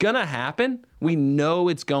 Like, it's going to happen. We know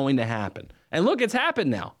it's going to happen. And look, it's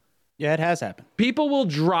happened now. Yeah, it has happened. People will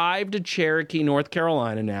drive to Cherokee, North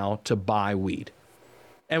Carolina now to buy weed.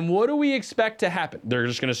 And what do we expect to happen? They're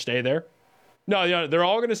just going to stay there? No, they're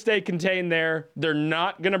all going to stay contained there. They're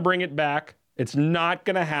not going to bring it back. It's not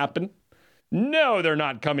going to happen. No, they're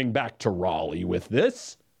not coming back to Raleigh with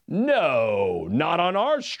this. No, not on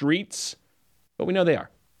our streets. But we know they are.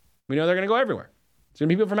 We know they're going to go everywhere. It's going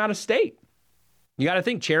to be people from out of state. You got to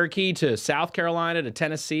think Cherokee to South Carolina to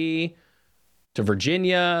Tennessee to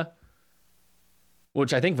Virginia,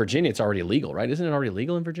 which I think Virginia, it's already legal, right? Isn't it already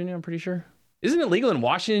legal in Virginia? I'm pretty sure. Isn't it legal in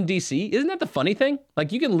Washington, D.C.? Isn't that the funny thing?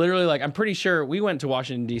 Like, you can literally, like, I'm pretty sure we went to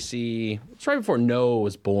Washington, D.C. It's right before Noah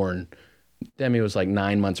was born. Demi was like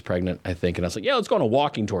 9 months pregnant, I think. And I was like, yeah, let's go on a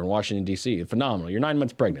walking tour in Washington, D.C. Phenomenal. You're 9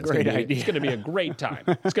 months pregnant. Great idea. It's going to be a great time.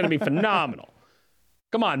 It's going to be phenomenal.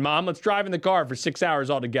 Come on, Mom. Let's drive in the car for 6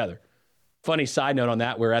 hours all together. Funny side note on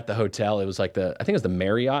that, we're at the hotel. It was like I think it was the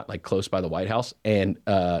Marriott, like close by the White House. And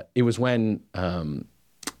it was when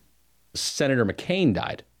Senator McCain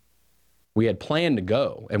died. We had planned to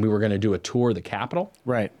go, and we were going to do a tour of the Capitol.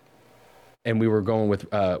 Right. And we were going with,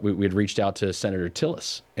 we had reached out to Senator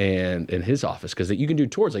Tillis and in his office, because you can do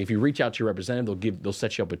tours. Like, if you reach out to your representative, they'll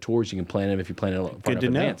set you up with tours. You can plan them if you plan it far enough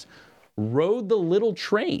in advance. Rode the little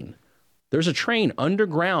train. There's a train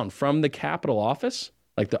underground from the Capitol office,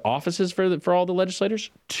 like the offices for all the legislators,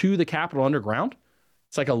 to the Capitol underground.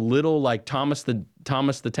 It's like a little, like Thomas the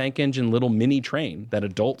Tank Engine little mini train that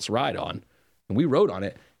adults ride on. And we rode on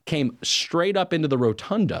it. Came straight up into the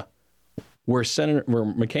rotunda where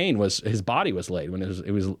McCain his body was laid when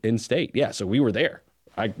it was in state. Yeah, so we were there.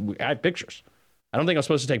 I had pictures. I don't think I was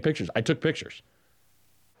supposed to take pictures. I took pictures.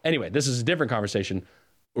 Anyway, this is a different conversation.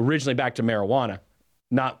 Originally back to marijuana,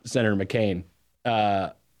 not Senator McCain.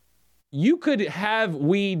 You could have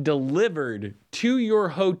weed delivered to your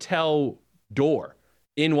hotel door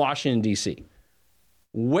in Washington, D.C.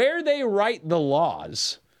 Where they write the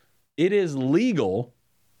laws, it is legal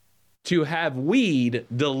to have weed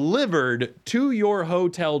delivered to your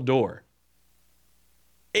hotel door.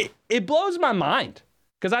 It blows my mind,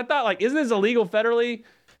 because I thought, like, isn't this illegal federally?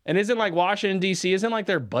 And isn't, like, Washington, D.C., isn't, like,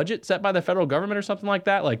 their budget set by the federal government or something like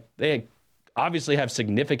that? Like, they obviously have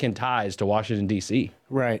significant ties to Washington, D.C.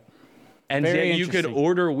 Right. And then you could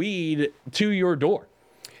order weed to your door.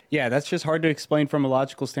 Yeah, that's just hard to explain from a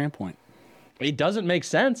logical standpoint. It doesn't make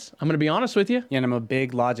sense. I'm going to be honest with you. Yeah, and I'm a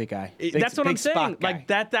big logic guy. That's what I'm saying. Like,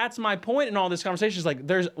 that's my point in all this conversation. Is like,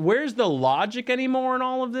 where's the logic anymore in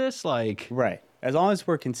all of this? Like, right. As long as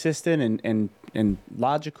we're consistent and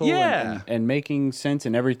logical, yeah, and making sense,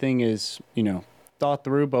 and everything is, thought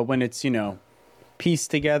through. But when it's,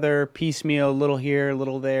 pieced together, piecemeal, a little here, a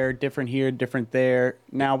little there, different here, different there,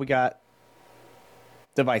 now we got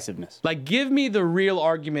divisiveness. Like, give me the real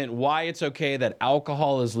argument why it's okay that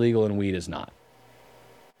alcohol is legal and weed is not.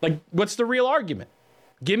 Like, what's the real argument?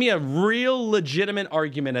 Give me a real legitimate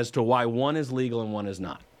argument as to why one is legal and one is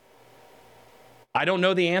not. I don't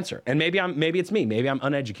know the answer. And maybe it's me. Maybe I'm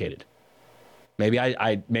uneducated. Maybe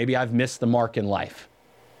I've missed the mark in life.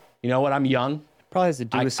 You know what? I'm young. Probably has to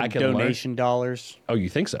do with some donation dollars. Oh, you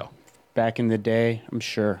think so? Back in the day, I'm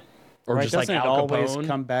sure. Or right? Just doesn't like Al Capone? It always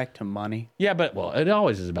come back to money? Yeah, but, well, it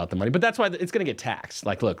always is about the money. But that's why it's going to get taxed.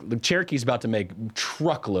 Like, look, the Cherokee's about to make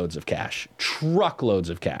truckloads of cash. Truckloads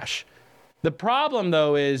of cash. The problem,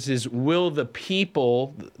 though, is will the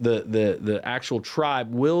people, the actual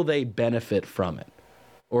tribe, will they benefit from it?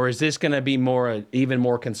 Or is this going to be even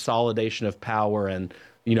more consolidation of power, and,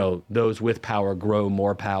 those with power grow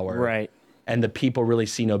more power? Right. And the people really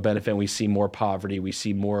see no benefit, and we see more poverty. We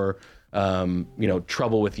see more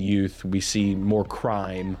trouble with youth. We see more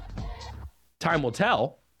crime. Time will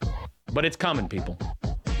tell, but it's coming, people.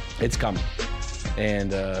 It's coming. And,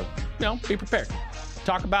 be prepared.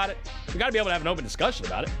 Talk about it. We got to be able to have an open discussion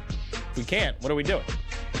about it. If we can't, what are we doing?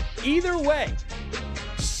 Either way,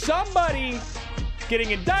 somebody getting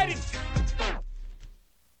indicted.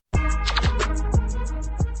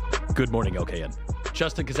 Good morning, OKN.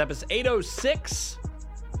 Justin Kazepis, 806.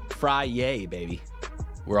 FriYAY, baby.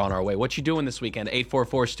 We're on our way. What you doing this weekend?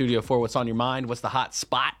 844 Studio 4. What's on your mind? What's the hot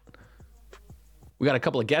spot? We got a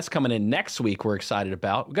couple of guests coming in next week we're excited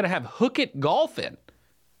about. We're going to have Hook It Golf in.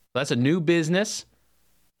 That's a new business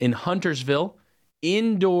in Huntersville.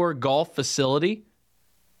 Indoor golf facility.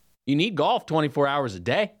 You need golf 24 hours a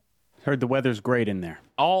day. Heard the weather's great in there.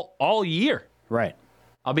 All year. Right.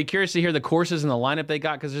 I'll be curious to hear the courses and the lineup they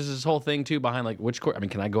got, because there's this whole thing, too, behind, like, which course. I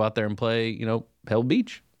mean, can I go out there and play, Pebble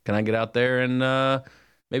Beach? Can I get out there and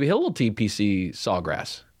maybe hit a little TPC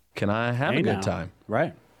Sawgrass? Can I have a good time?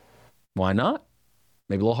 Right. Why not?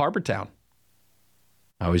 Maybe a little Harbor Town.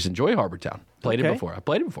 I always enjoy Harbor Town. I played it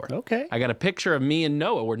before. Okay. I got a picture of me and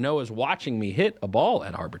Noah where Noah's watching me hit a ball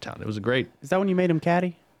at Harbor Town. It was a great. Is that when you made him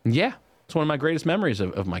caddy? Yeah. It's one of my greatest memories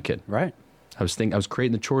of my kid. Right. I was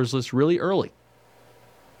creating the chores list really early.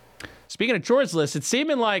 Speaking of chores lists, it's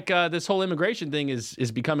seeming like this whole immigration thing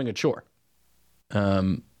is becoming a chore.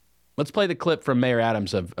 Let's play the clip from Mayor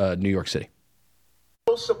Adams of New York City.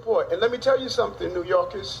 Support. And let me tell you something, New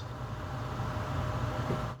Yorkers.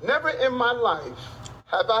 Never in my life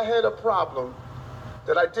have I had a problem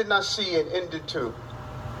that I did not see an ending to.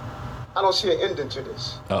 I don't see an ending to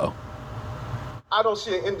this. Uh-oh. I don't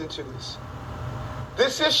see an ending to this.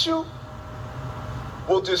 This issue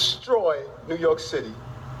will destroy New York City.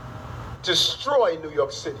 Destroy New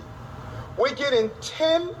York City. We're getting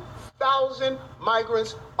 10,000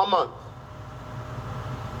 migrants a month.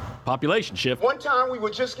 Population shift. One time we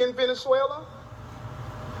were just getting Venezuela.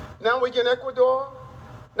 Now we're getting Ecuador.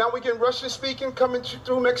 Now we're getting Russian-speaking coming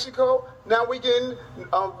through Mexico. Now we're getting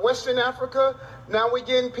Western Africa. Now we're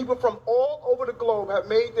getting people from all over the globe have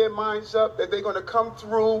made their minds up that they're going to come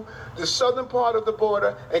through the southern part of the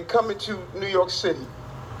border and come into New York City.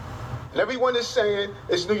 And everyone is saying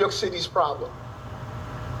it's New York City's problem.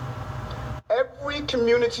 Every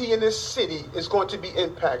community in this city is going to be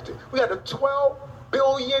impacted. We had a $12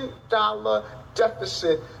 billion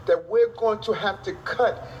deficit that we're going to have to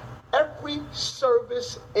cut. Every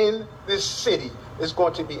service in this city is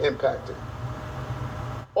going to be impacted.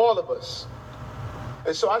 All of us.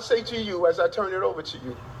 And so I say to you, as I turn it over to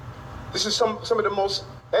you, this is some of the most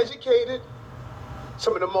educated,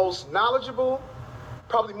 some of the most knowledgeable,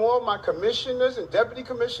 probably more of my commissioners and deputy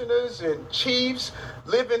commissioners and chiefs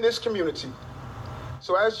live in this community.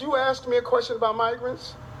 So as you ask me a question about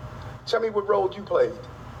migrants, tell me what role you played.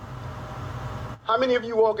 How many of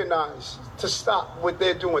you organized to stop what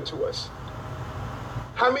they're doing to us?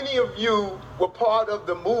 How many of you were part of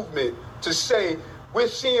the movement to say, we're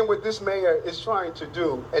seeing what this mayor is trying to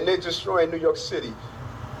do, and they're destroying New York City?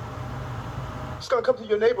 It's going to come to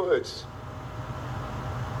your neighborhoods.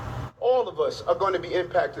 All of us are going to be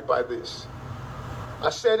impacted by this. I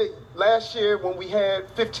said it last year when we had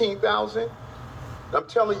 15,000. I'm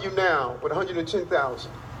telling you now, with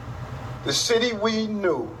 110,000, the city we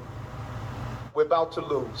knew we're about to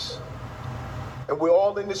lose. And we're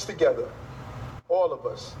all in this together. All of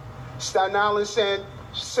us. Staten Island saying,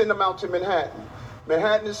 send them out to Manhattan.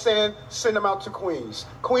 Manhattan is saying, send them out to Queens.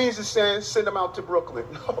 Queens is saying, send them out to Brooklyn.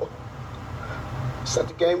 No. It's not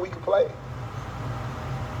the game we can play.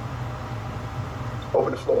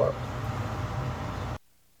 Open the floor up.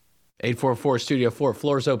 844 Studio 4,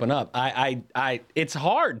 floors open up. It's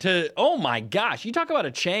hard to, oh my gosh, you talk about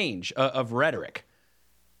a change of rhetoric.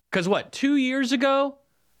 Because 2 years ago,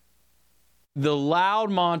 the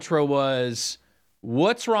loud mantra was,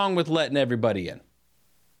 what's wrong with letting everybody in?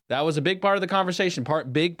 That was a big part of the conversation,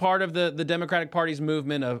 big part of the Democratic Party's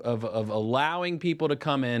movement of allowing people to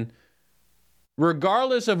come in.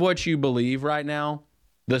 Regardless of what you believe right now,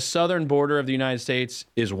 the southern border of the United States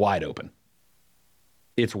is wide open.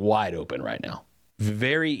 It's wide open right now.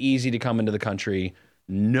 Very easy to come into the country.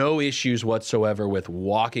 No issues whatsoever with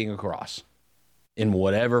walking across in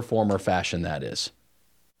whatever form or fashion that is.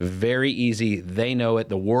 Very easy. They know it.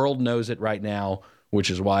 The world knows it right now, which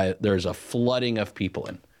is why there's a flooding of people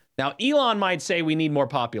in. Now, Elon might say we need more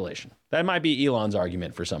population. That might be Elon's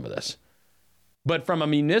argument for some of this. But from a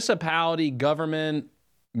municipality, government,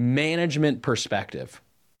 management perspective,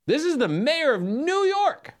 this is the mayor of New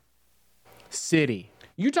York City.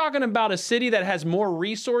 You're talking about a city that has more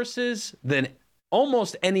resources than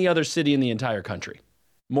almost any other city in the entire country.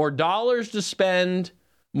 More dollars to spend,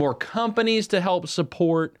 more companies to help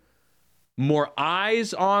support, more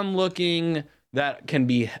eyes on looking that can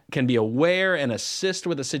be aware and assist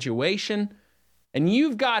with a situation. And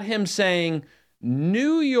you've got him saying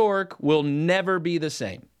New York will never be the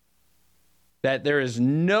same. That there is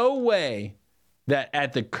no way that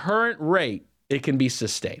at the current rate it can be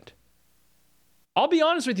sustained. I'll be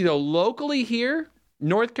honest with you, though, locally here,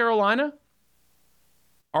 North Carolina,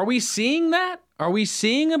 are we seeing that? Are we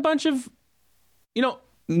seeing a bunch of,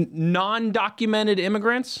 non-documented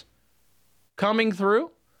immigrants coming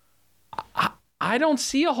through? I don't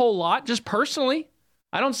see a whole lot, just personally.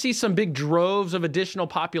 I don't see some big droves of additional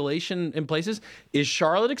population in places. Is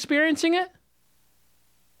Charlotte experiencing it?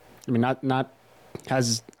 I mean, I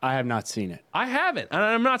have not seen it. I haven't. And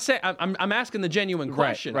I'm not saying, I'm asking the genuine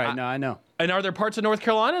question. Right. No, I know. And are there parts of North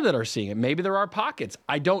Carolina that are seeing it? Maybe there are pockets.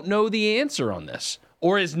 I don't know the answer on this.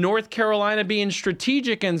 Or is North Carolina being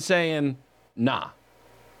strategic and saying, nah,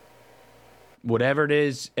 whatever it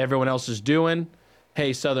is everyone else is doing,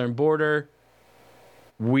 hey, southern border,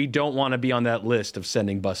 we don't want to be on that list of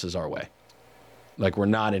sending buses our way. Like, we're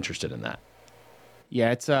not interested in that.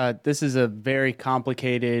 Yeah, this is a very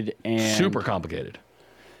complicated and Super complicated.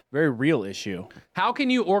 very real issue. How can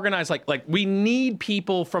you organize, like we need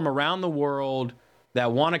people from around the world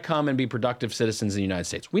that want to come and be productive citizens in the United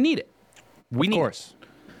States. We need it. Of course.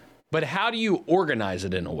 But how do you organize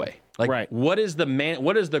it in a way? Like, right. What is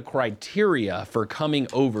the criteria for coming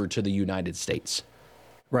over to the United States?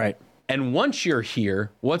 Right. And once you're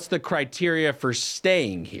here, what's the criteria for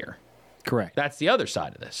staying here? Correct. That's the other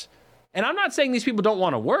side of this. And I'm not saying these people don't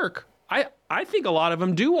want to work. I think a lot of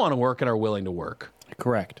them do want to work and are willing to work.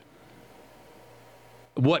 Correct.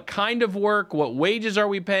 What kind of work? What wages are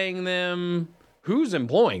we paying them? Who's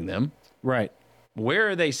employing them? Right. Where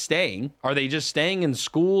are they staying? Are they just staying in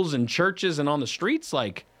schools and churches and on the streets?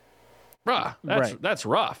 Like, bruh, that's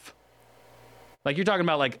rough. Like, you're talking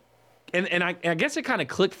about, like, and I guess it kind of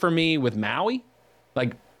clicked for me with Maui.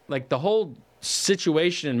 Like the whole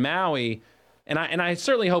situation in Maui, and I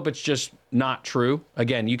certainly hope it's just not true.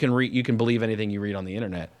 Again, you can believe anything you read on the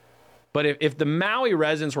internet. But if the Maui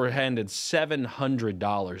residents were handed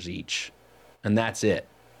 $700 each, and that's it,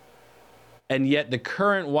 and yet the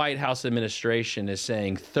current White House administration is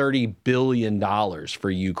saying $30 billion for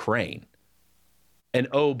Ukraine, and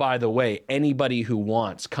oh, by the way, anybody who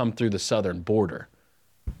wants come through the southern border,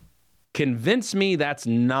 convince me that's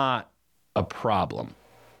not a problem.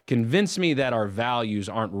 Convince me that our values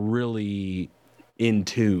aren't really in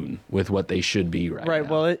tune with what they should be right now.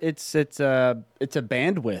 Well, it's a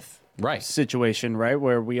bandwidth situation, right?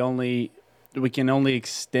 Where we can only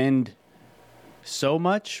extend so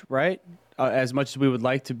much, right? As much as we would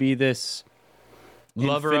like to be this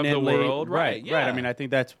lover of the world, right? Yeah. Right. I mean, I think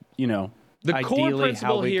that's the core ideally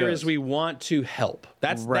principle how it here goes. is we want to help.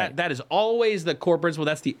 That's Right. that is always the core principle.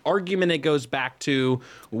 That's the argument it goes back to.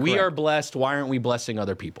 We Correct. are blessed. Why aren't we blessing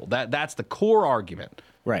other people? That's the core argument.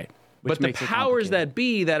 Right. Which But the makes it powers complicated. that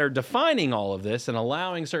be that are defining all of this and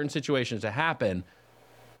allowing certain situations to happen,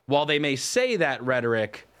 while they may say that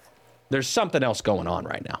rhetoric, there's something else going on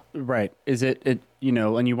right now. Right. Is it and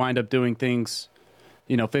you wind up doing things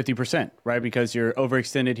 50%, right? Because you're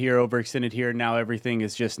overextended here. Now everything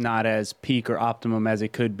is just not as peak or optimum as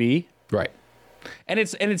it could be. Right. And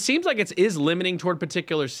it seems like it is limiting toward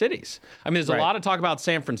particular cities. I mean, there's a lot of talk about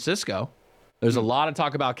San Francisco. There's a lot of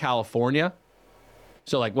talk about California.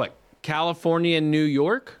 So like what? California and New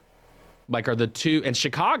York? Like are the two, and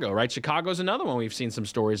Chicago, right? Chicago's another one we've seen some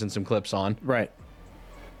stories and some clips on. Right.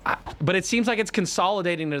 But it seems like it's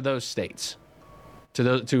consolidating to those states.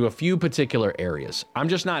 To a few particular areas. I'm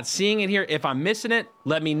just not seeing it here. If I'm missing it,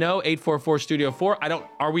 let me know. 844-STUDIO-4.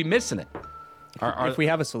 Are we missing it? If we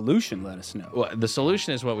have a solution, let us know. Well, the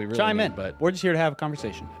solution is what we really Chime need, in. but We're just here to have a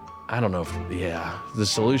conversation. I don't know the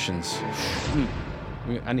solutions.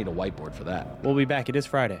 I need a whiteboard for that. We'll be back. It is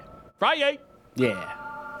Friday. FriYAY! Yeah.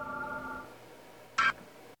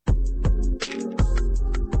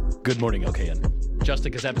 Good morning, LKN.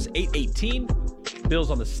 Justin Kazepis, 818.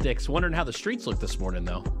 Bill's on the sticks. Wondering how the streets look this morning,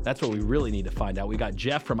 though. That's what we really need to find out. We got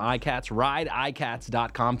Jeff from iCats,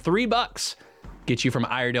 rideicats.com. $3 gets you from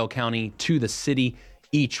Iredell County to the city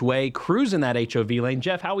each way. Cruising that HOV lane.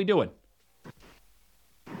 Jeff, how we doing?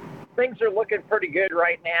 Things are looking pretty good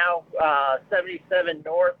right now. 77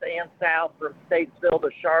 north and south from Statesville to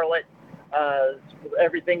Charlotte.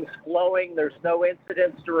 Everything's flowing. There's no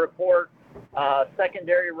incidents to report.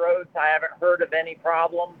 Secondary roads, I haven't heard of any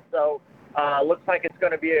problems. So looks like it's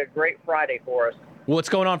going to be a great Friday for us. What's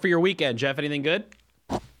going on for your weekend, Jeff? Anything good?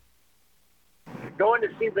 Going to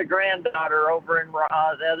see the granddaughter over in the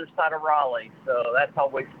other side of Raleigh. So that's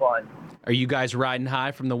always fun. Are you guys riding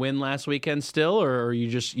high from the win last weekend still, or are you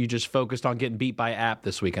just focused on getting beat by App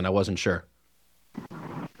this weekend? I wasn't sure.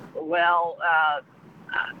 Well,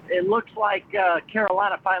 it looks like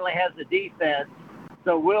Carolina finally has a defense,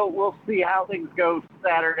 so we'll see how things go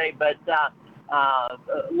Saturday. But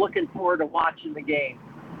looking forward to watching the game.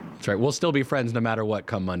 That's right. We'll still be friends no matter what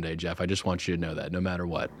come Monday, Jeff. I just want you to know that. No matter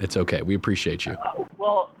what, it's okay. We appreciate you.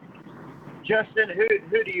 Well, Justin,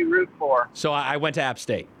 who do you root for? So I went to App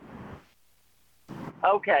State.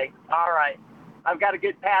 Okay, all right. I've got a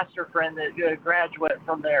good pastor friend that graduate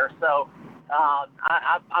from there, so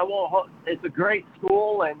I won't. It's a great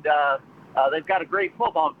school, and they've got a great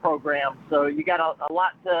football program, so you got a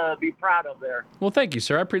lot to be proud of there. Well, thank you,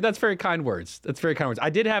 sir. That's very kind words. That's very kind words. I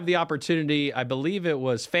did have the opportunity, I believe it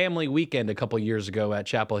was family weekend a couple years ago at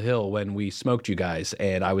Chapel Hill when we smoked you guys,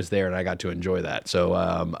 and I was there and I got to enjoy that. So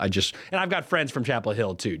and I've got friends from Chapel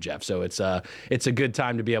Hill too, Jeff. So it's a good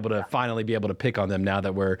time to be able to finally be able to pick on them now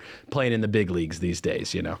that we're playing in the big leagues these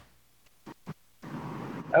days, you know.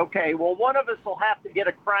 Okay, well, one of us will have to get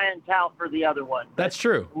a crying towel for the other one. That's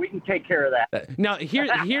true. We can take care of that. Now,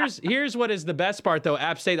 here's what is the best part, though.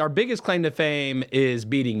 App State, our biggest claim to fame is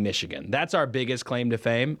beating Michigan. That's our biggest claim to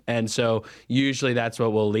fame, and so usually that's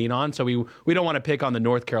what we'll lean on. So we don't want to pick on the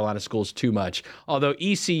North Carolina schools too much, although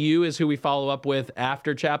ECU is who we follow up with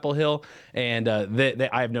after Chapel Hill, and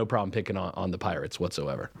I have no problem picking on the Pirates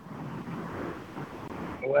whatsoever.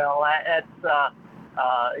 Well, that's...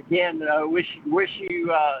 again, wish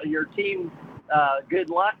you your team good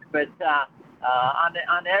luck, but on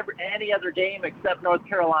any other game except North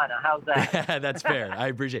Carolina. How's that? That's fair. I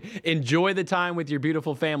appreciate it. Enjoy the time with your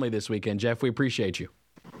beautiful family this weekend, Jeff. We appreciate you.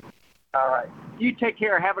 All right. You take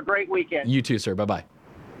care. Have a great weekend. You too, sir. Bye-bye.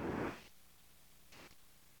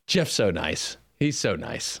 Jeff's so nice. He's so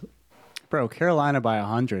nice. Bro, Carolina by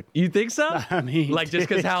 100. You think so? I mean, like just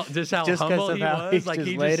how humble he was, like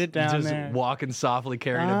he laid it down just there. Walking softly,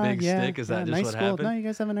 carrying a big stick. Is that just nice what school. happened? No, you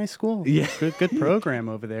guys have a nice school. Yeah, good program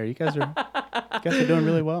over there. You guys are doing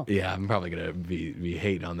really well. Yeah, I'm probably gonna be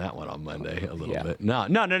hating on that one on Monday a little bit.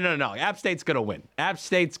 No. App State's gonna win. App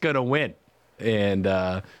State's gonna win. And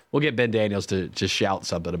we'll get Ben Daniels to just shout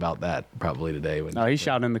something about that probably today. He's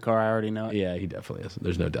shouting in the car. I already know it. Yeah, he definitely is.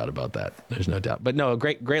 There's no doubt about that. There's no doubt. But no, a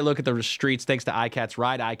great look at the streets. Thanks to iCats.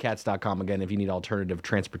 RideICats.com again if you need alternative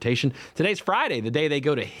transportation. Today's Friday, the day they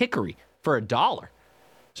go to Hickory for $1.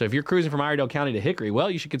 So if you're cruising from Iredell County to Hickory,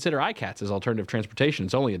 well, you should consider iCats as alternative transportation.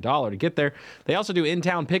 It's only $1 to get there. They also do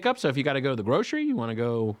in-town pickup. So if you got to go to the grocery, you want to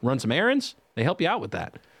go run some errands, they help you out with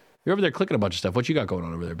that. You're over there clicking a bunch of stuff. What you got going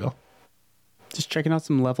on over there, Bill? Just checking out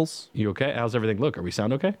some levels. You okay? How's everything look? Are we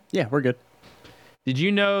sound okay? Yeah, we're good. Did you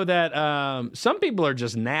know that some people are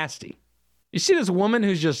just nasty? You see this woman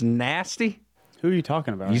who's just nasty? Who are you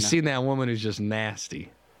talking about? You've seen that woman who's just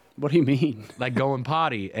nasty. What do you mean? Like going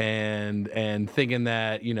potty and thinking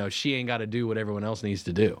that, you know, she ain't got to do what everyone else needs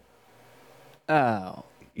to do. Oh.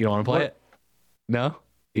 You don't want to play it? No?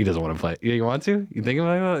 He doesn't want to play it. You want to? You think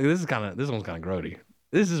about it? This one's kind of grody.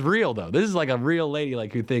 This is real, though. This is like a real lady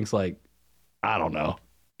like who thinks like, I don't know.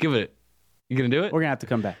 Give it. You gonna do it? We're gonna have to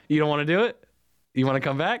come back. You don't want to do it? You want to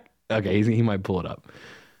come back? Okay, he might pull it up.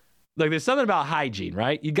 Like there's something about hygiene,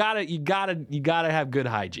 right? You gotta have good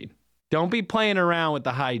hygiene. Don't be playing around with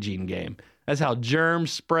the hygiene game. That's how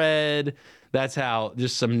germs spread. That's how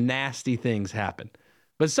just some nasty things happen.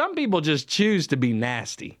 But some people just choose to be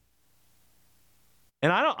nasty.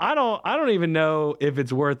 And I don't even know if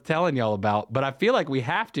it's worth telling y'all about, but I feel like we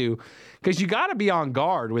have to, because you got to be on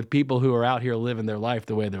guard with people who are out here living their life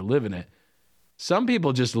the way they're living it. Some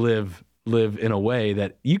people just live in a way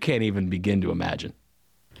that you can't even begin to imagine.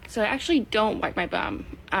 So I actually don't wipe my bum.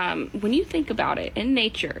 When you think about it, in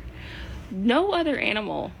nature, no other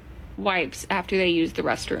animal wipes after they use the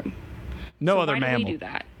restroom. No other mammal. Why do we do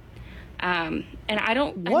that? And I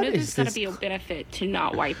know there's got to be a benefit to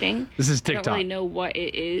not wiping. This is TikTok. I don't really know what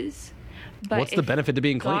it is. But what's the benefit to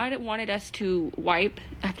being clean? If God wanted us to wipe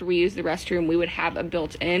after we use the restroom, we would have a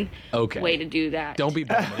built-in way to do that. Don't be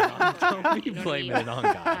blaming it on, blaming it on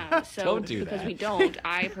God. Don't do that. Because we don't,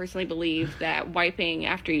 I personally believe that wiping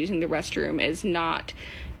after using the restroom is not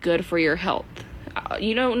good for your health.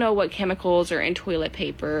 You don't know what chemicals are in toilet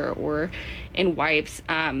paper or in wipes.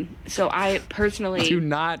 So I personally do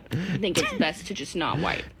not think it's best to just not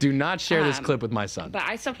wipe. Do not share this clip with my son. But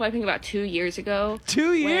I stopped wiping about 2 years ago.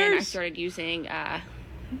 2 years? When I started using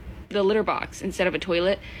the litter box instead of a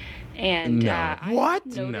toilet. And what?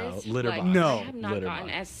 Noticed, litter box. I have not gotten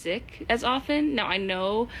as sick as often. Now I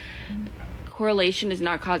know correlation is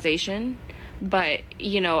not causation, but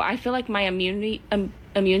I feel like my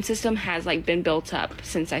immune system has been built up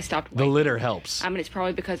since I stopped wiping. The litter helps. And it's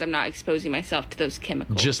probably because I'm not exposing myself to those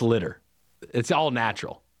chemicals. Just litter. It's all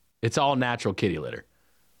natural. It's all natural kitty litter.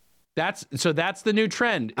 That's the new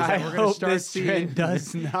trend. Is that we're going to start this seeing trend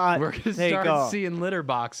does not. We're going to start seeing litter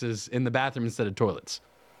boxes in the bathroom instead of toilets.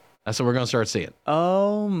 That's what we're going to start seeing.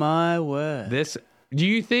 Oh my word! Do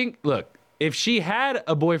you think? Look, if she had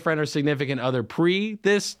a boyfriend or significant other pre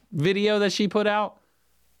this video that she put out,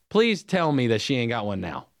 please tell me that she ain't got one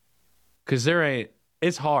now. Because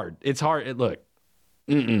it's hard. It's hard. Look,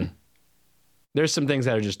 there's some things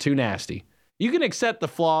that are just too nasty. You can accept the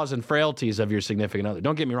flaws and frailties of your significant other.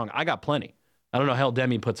 Don't get me wrong. I got plenty. I don't know how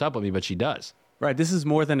Demi puts up with me, but she does. Right. This is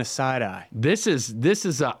more than a side eye. This is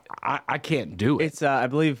I can't do it. It's I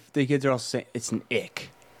believe the kids are also saying it's an ick.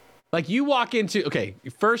 Like you walk into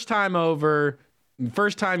first time over,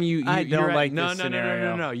 first time you I don't you're like no, this no,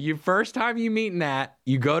 scenario. no. You first time you meet Nat,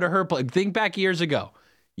 you go to her place. Think back years ago.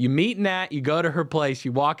 You meet Nat, you go to her place,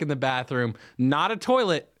 you walk in the bathroom, not a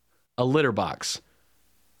toilet, a litter box.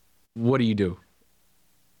 What do you do?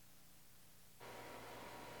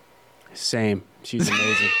 Same. She's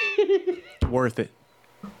amazing. Worth it.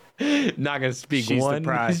 Not gonna speak She's one. the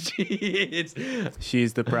prize.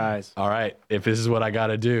 She's the prize. All right. If this is what I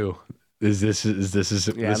gotta do, this is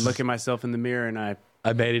Yeah, I look at myself in the mirror and I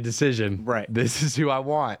made a decision. Right. This is who I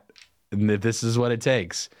want. And this is what it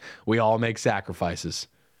takes. We all make sacrifices.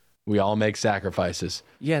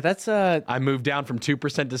 Yeah, that's I moved down from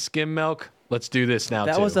 2% to skim milk. Let's do this now,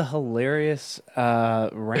 that too. was a hilarious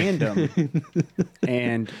random.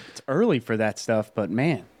 And it's early for that stuff, but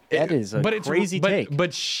man, that is a crazy take.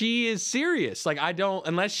 But she is serious. Like, I don't,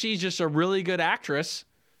 unless she's just a really good actress,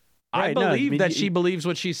 I Right, no, believe I mean, that she believes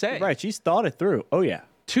what she's saying. Right, she's thought it through. Oh yeah.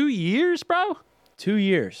 2 years, bro? 2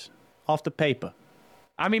 years off the paper.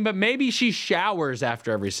 I mean, but maybe she showers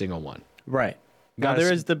after every single one. Right. Now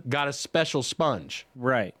there is the got a special sponge.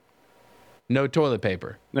 right. No toilet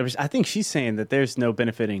paper. I think she's saying that there's no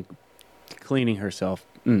benefit in cleaning herself.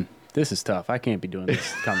 This is tough. I can't be doing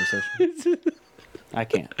this conversation. I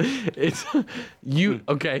can't. It's you.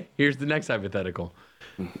 Okay, here's the next hypothetical.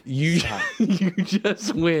 You you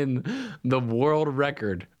just win the world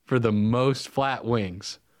record for the most flat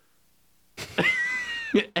wings.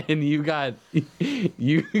 And you go.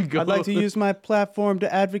 I'd like to use my platform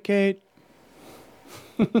to advocate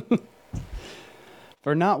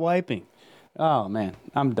for not wiping. Oh man,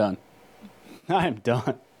 I'm done. I'm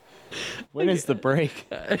done. When is the break?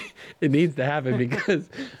 It needs to happen because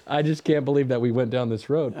I just can't believe that we went down this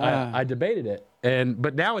road. I debated it,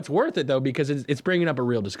 but now it's worth it though because it's bringing up a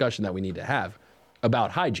real discussion that we need to have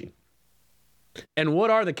about hygiene. And what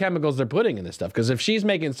are the chemicals they're putting in this stuff? Because if she's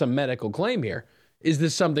making some medical claim here, is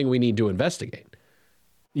this something we need to investigate?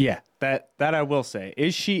 Yeah, that I will say.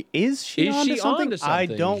 Is she onto something? I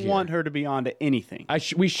don't want her to be onto anything.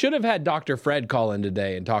 We should have had Dr. Fred call in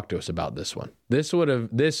today and talk to us about this one.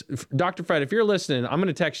 Dr. Fred, if you're listening, I'm going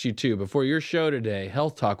to text you too before your show today,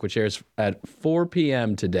 Health Talk, which airs at 4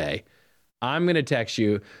 p.m. today. I'm going to text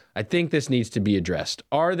you. I think this needs to be addressed.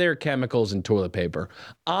 Are there chemicals in toilet paper?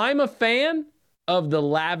 I'm a fan of the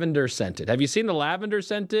lavender scented. Have you seen the lavender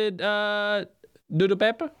scented doodle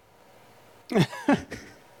paper?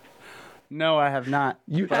 No, I have not.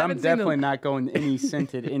 But I'm definitely not going any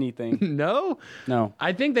scented anything. No? No.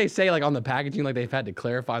 I think they say like on the packaging, like they've had to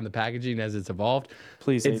clarify on the packaging as it's evolved.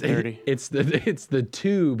 Please say dirty. It's the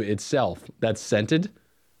tube itself that's scented.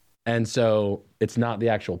 And so it's not the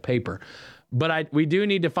actual paper. But we do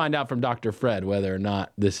need to find out from Dr. Fred whether or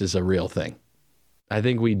not this is a real thing. I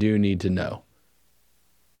think we do need to know.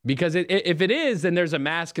 Because if it is, then there's a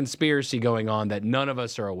mass conspiracy going on that none of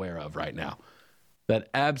us are aware of right now. That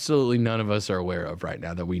absolutely none of us are aware of right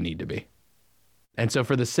now that we need to be. And so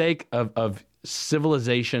for the sake of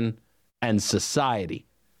civilization and society,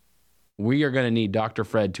 we are going to need Dr.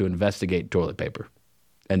 Fred to investigate toilet paper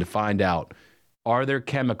and to find out, are there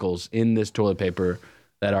chemicals in this toilet paper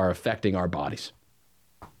that are affecting our bodies?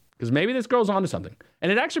 Because maybe this girl's onto something. And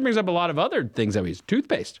it actually brings up a lot of other things that we use.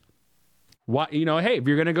 Toothpaste. Hey, if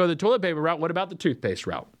you're going to go the toilet paper route, what about the toothpaste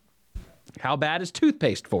route? How bad is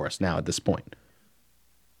toothpaste for us now at this point?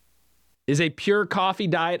 Is a pure coffee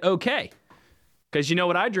diet okay? Because you know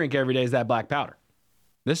what I drink every day is that black powder.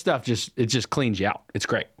 This stuff just cleans you out. It's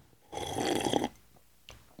great.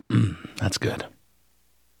 That's good.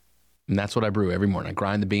 And that's what I brew every morning. I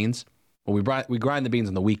grind the beans. Well, we grind the beans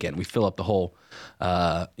on the weekend. We fill up the whole,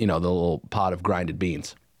 the little pot of grinded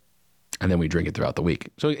beans. And then we drink it throughout the week.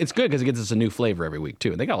 So it's good because it gives us a new flavor every week,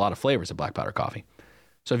 too. And they got a lot of flavors of black powder coffee.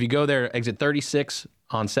 So if you go there, exit 36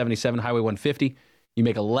 on 77, Highway 150, you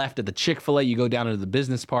make a left at the Chick-fil-A, you go down into the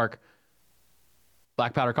business park,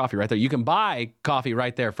 black powder coffee right there. You can buy coffee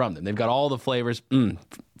right there from them. They've got all the flavors,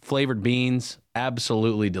 flavored beans,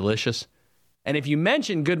 absolutely delicious. And if you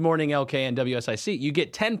mention Good Morning LK and WSIC, you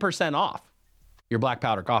get 10% off your black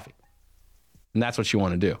powder coffee. And that's what you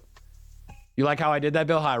want to do. You like how I did that,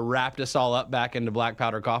 Bill? How I wrapped us all up back into black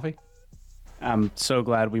powder coffee? I'm so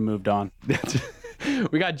glad we moved on.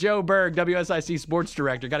 We got Joe Berg, WSIC sports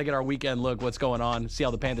director. Got to get our weekend look. What's going on? See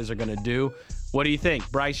how the Panthers are going to do. What do you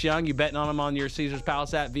think? Bryce Young, you betting on him on your Caesars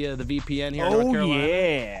Palace app via the VPN here in North Carolina? Oh,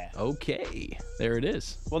 yeah. Okay. There it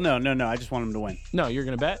is. Well, no. I just want him to win. No, you're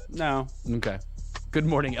going to bet? No. Okay. Good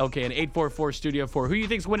morning, LK and 844 Studio 4. Who do you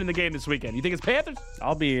think's winning the game this weekend? You think it's Panthers?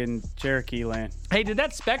 I'll be in Cherokee land. Hey, did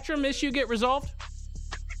that Spectrum issue get resolved?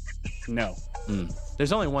 No.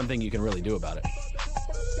 There's only one thing you can really do about it.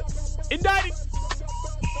 Indicted!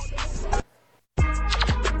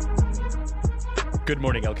 Good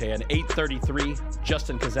morning, LKN. 8:33.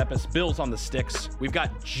 Justin Kazepis, Bills on the Sticks. We've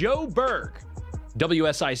got Joe Berg,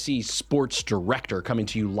 WSIC sports director, coming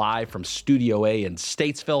to you live from Studio A in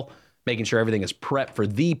Statesville, making sure everything is prepped for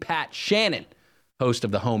the Pat Shannon, host of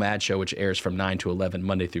the Home Ad Show, which airs from 9 to 11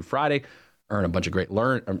 Monday through Friday. Earn a bunch of great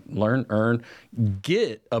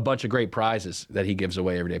get a bunch of great prizes that he gives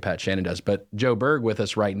away every day. Pat Shannon does. But Joe Berg with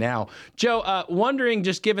us right now. Joe, wondering,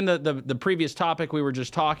 just given the previous topic we were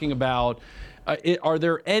just talking about, are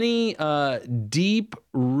there any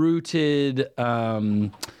deep-rooted, it's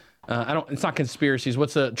not conspiracies.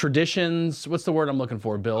 What's the traditions? What's the word I'm looking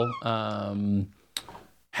for, Bill?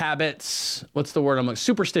 Habits. What's the word I'm looking?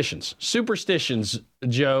 Superstitions,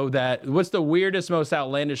 Joe. What's the weirdest, most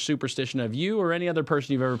outlandish superstition of you or any other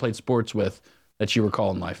person you've ever played sports with that you recall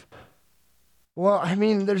in life? Well, I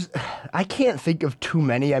mean, I can't think of too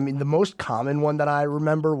many. I mean, the most common one that I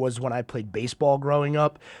remember was when I played baseball growing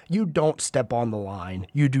up. You don't step on the line.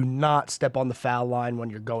 You do not step on the foul line when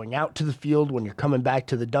you're going out to the field, when you're coming back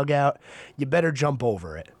to the dugout. You better jump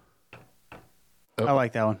over it. I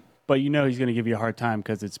like that one. But you know he's going to give you a hard time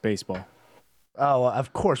because it's baseball. Oh,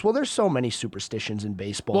 of course. Well, there's so many superstitions in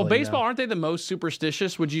baseball. Well, baseball, aren't they the most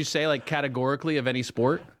superstitious, would you say, like categorically of any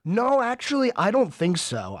sport? No, actually, I don't think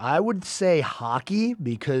so. I would say hockey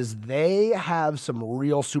because they have some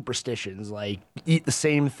real superstitions, like eat the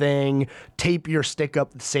same thing, tape your stick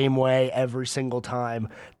up the same way every single time.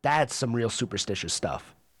 That's some real superstitious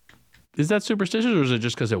stuff. Is that superstitious or is it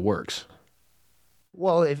just because it works?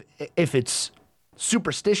 Well, if it's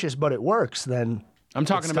superstitious but it works, then I'm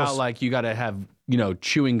talking about like you got to have,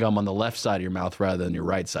 chewing gum on the left side of your mouth rather than your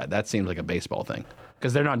right side. That seems like a baseball thing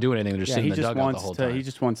because they're not doing anything. They're just sitting in the dugout the whole time. He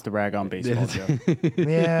just wants to rag on baseball, Joe.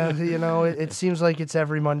 Yeah, it seems like it's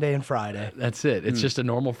every Monday and Friday. That's it. It's just a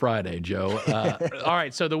normal Friday, Joe. All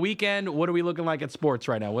right, so the weekend, what are we looking like at sports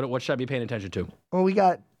right now? What should I be paying attention to? Well, we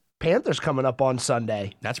got Panthers coming up on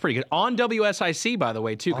Sunday. That's pretty good. On WSIC, by the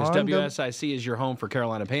way, too, because WSIC is your home for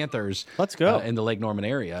Carolina Panthers. Let's go. In the Lake Norman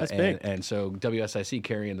area. That's big. And so WSIC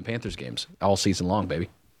carrying the Panthers games all season long,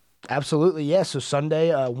 baby. Absolutely, yeah. So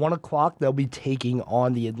Sunday, 1 o'clock, they'll be taking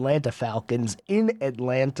on the Atlanta Falcons in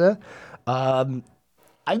Atlanta. I've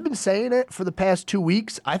been saying it for the past 2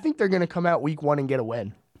 weeks. I think they're going to come out week 1 and get a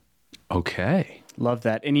win. Okay. Love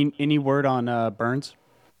that. Any word on Burns?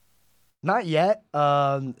 Not yet.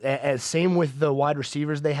 Same with the wide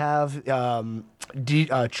receivers they have.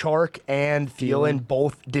 Chark and Thielen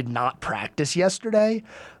both did not practice yesterday.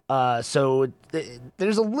 So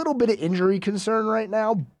there's a little bit of injury concern right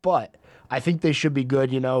now, but I think they should be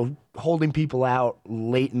good. Holding people out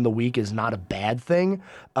late in the week is not a bad thing.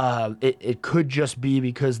 It could just be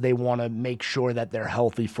because they want to make sure that they're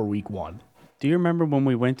healthy for week 1. Do you remember when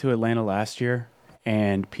we went to Atlanta last year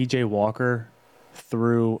and P.J. Walker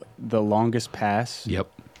threw the longest pass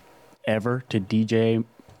ever to DJ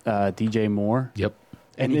Moore? Yep.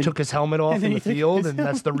 And he took his helmet off in the field, and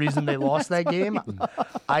that's the reason they lost that game?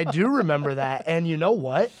 I do remember that. And you know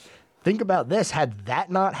what? Think about this. Had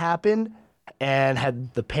that not happened and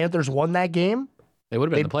had the Panthers won that game, they would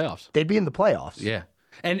have been in the playoffs. They'd be in the playoffs. Yeah.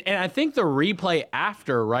 And I think the replay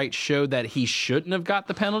after, right, showed that he shouldn't have got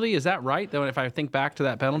the penalty. Is that right? Though, if I think back to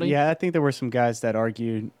that penalty? Yeah, I think there were some guys that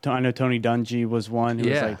argued. I know Tony Dungy was one who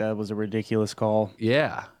was like, that was a ridiculous call.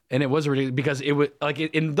 Yeah. And it was ridiculous because it was like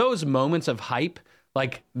in those moments of hype,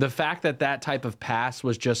 like the fact that type of pass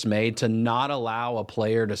was just made to not allow a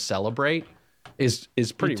player to celebrate is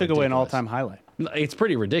pretty ridiculous. He took away an all-time highlight. It's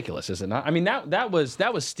pretty ridiculous, is it not? I mean, that was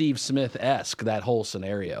Steve Smith-esque, that whole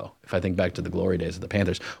scenario, if I think back to the glory days of the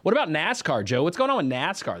Panthers. What about NASCAR, Joe? What's going on with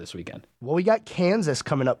NASCAR this weekend? Well, we got Kansas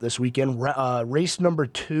coming up this weekend, race number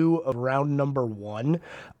 2 of round number 1.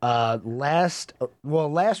 Last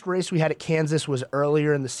race we had at Kansas was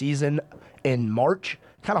earlier in the season in March.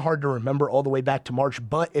 Kind of hard to remember all the way back to March,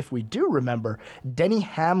 but if we do remember, Denny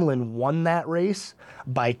Hamlin won that race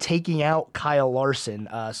by taking out Kyle Larson.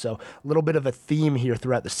 So a little bit of a theme here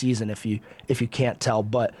throughout the season, if you can't tell.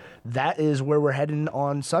 But that is where we're heading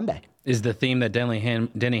on Sunday. Is the theme that Denny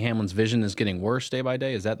Hamlin's vision is getting worse day by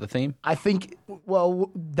day? Is that the theme? I think, well,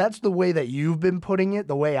 that's the way that you've been putting it.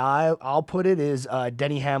 The way I'll put it is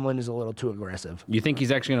Denny Hamlin is a little too aggressive. You think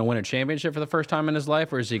he's actually going to win a championship for the first time in his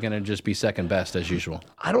life, or is he going to just be second best as usual?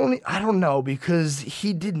 I don't know, because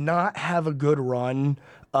he did not have a good run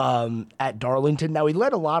at Darlington. Now, he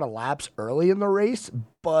led a lot of laps early in the race,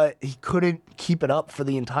 but he couldn't keep it up for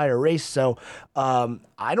the entire race. So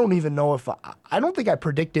I don't even know if I don't think I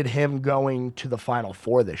predicted him going to the Final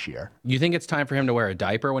Four this year. You think it's time for him to wear a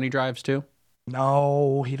diaper when he drives too?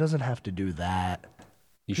 No, he doesn't have to do that.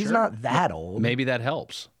 He's sure? not that old. Maybe that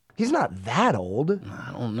helps. He's not that old.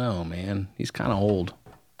 I don't know, man. He's kind of old.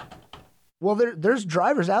 Well, there's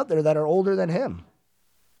drivers out there that are older than him.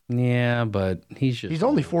 Yeah, but he's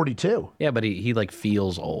only 42. Yeah, but he like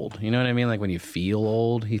feels old. You know what I mean? Like when you feel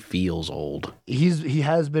old, he feels old. He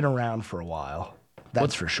has been around for a while.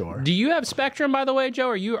 That's for sure. Do you have Spectrum, by the way, Joe?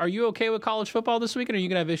 Are you okay with college football this weekend, or are you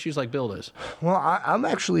gonna have issues like Bill does? Well, I'm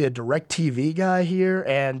actually a DirecTV guy here,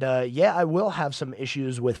 and yeah, I will have some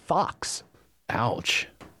issues with Fox. Ouch!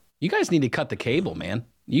 You guys need to cut the cable, man.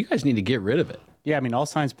 You guys need to get rid of it. Yeah, I mean, all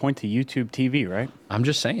signs point to YouTube TV, right? I'm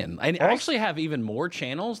just saying. I actually have even more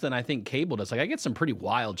channels than I think cable does. Like, I get some pretty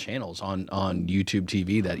wild channels on YouTube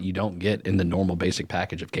TV that you don't get in the normal basic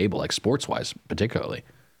package of cable, like sports-wise particularly.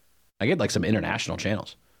 I get, like, some international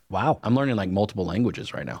channels. Wow. I'm learning, like, multiple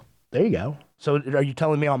languages right now. There you go. So are you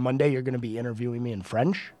telling me on Monday you're going to be interviewing me in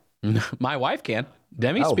French? My wife can.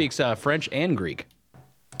 Demi speaks French and Greek.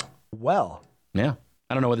 Well. Yeah.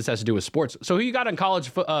 I don't know what this has to do with sports. So who you got on college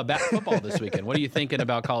football this weekend? What are you thinking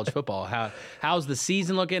about college football? How's the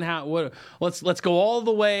season looking? Let's go all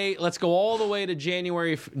the way. Let's go all the way to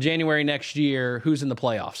January next year. Who's in the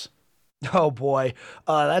playoffs? Oh boy,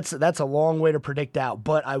 that's a long way to predict out.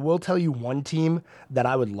 But I will tell you one team that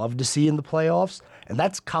I would love to see in the playoffs, and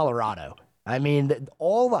that's Colorado. I mean,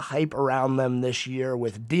 all the hype around them this year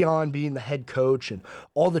with Dion being the head coach and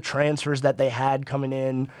all the transfers that they had coming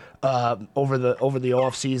in over the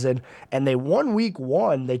offseason. And they won week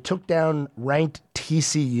one. They took down ranked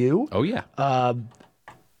TCU. Oh, yeah.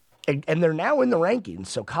 And they're now in the rankings.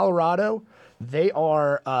 So Colorado, they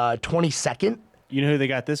are 22nd. You know who they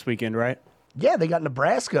got this weekend, right? Yeah, they got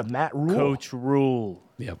Nebraska, Matt Rule. Coach Rule.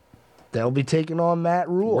 Yep. They'll be taking on Matt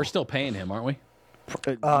Rule. We're still paying him, aren't we?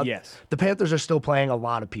 Yes. The Panthers are still playing a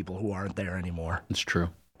lot of people who aren't there anymore. It's true.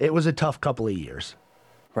 It was a tough couple of years.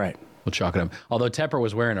 Right. We'll chalk it up. Although Tepper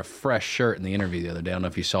was wearing a fresh shirt in the interview the other day. I don't know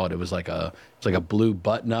if you saw it. It was like a blue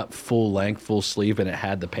button-up, full length, full sleeve, and it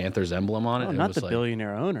had the Panthers emblem on it. Oh, it not was the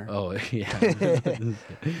billionaire owner. Oh, yeah.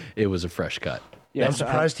 It was a fresh cut. Yeah, I'm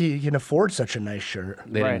surprised he can afford such a nice shirt.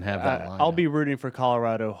 They didn't have that line. I'll be rooting for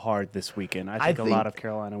Colorado hard this weekend. I think a lot of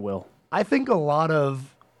Carolina will. I think a lot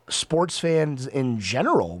of sports fans in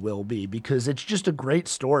general will be, because it's just a great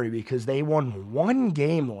story because they won one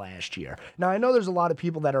game last year. Now, I know there's a lot of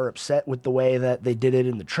people that are upset with the way that they did it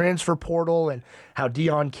in the transfer portal and how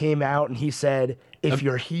Dion came out and he said, if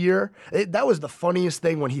you're here, that was the funniest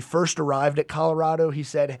thing when he first arrived at Colorado. He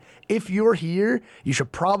said, if you're here, you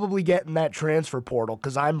should probably get in that transfer portal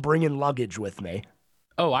because I'm bringing luggage with me.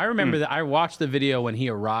 Oh, I remember that. I watched the video when he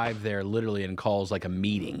arrived there literally and calls like a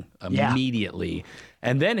meeting immediately. Yeah.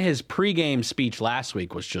 And then his pregame speech last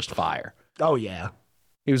week was just fire. Oh, yeah.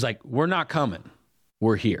 He was like, we're not coming.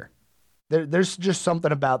 We're here. There's just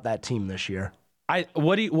something about that team this year.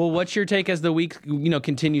 What's your take as the week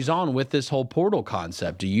continues on with this whole portal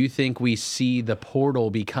concept? Do you think we see the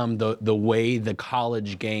portal become the way the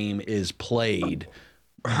college game is played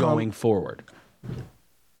going forward?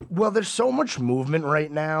 Well, there's so much movement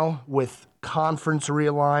right now with conference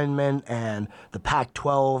realignment, and the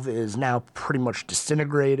Pac-12 is now pretty much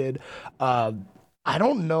disintegrated. I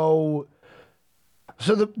don't know.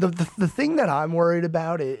 So the thing that I'm worried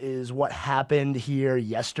about is what happened here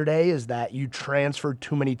yesterday is that you transferred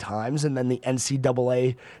too many times and then the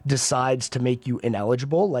NCAA decides to make you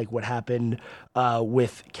ineligible, like what happened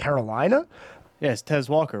with Carolina. Yes, Tez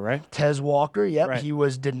Walker, right? Tez Walker, yep. Right. He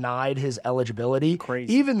was denied his eligibility.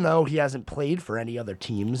 Crazy. Even though he hasn't played for any other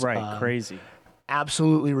teams. Right, crazy.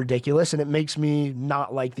 Absolutely ridiculous, and it makes me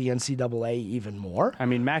not like the NCAA even more. I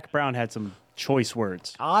mean, Mac Brown had some choice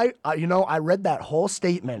words. I read that whole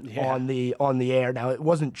statement on the air. Now, it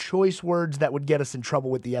wasn't choice words that would get us in trouble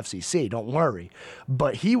with the FCC, don't worry.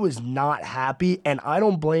 But he was not happy, and I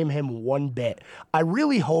don't blame him one bit. I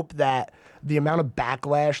really hope that the amount of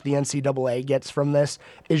backlash the NCAA gets from this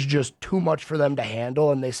is just too much for them to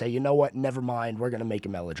handle, and they say, you know what, never mind, we're going to make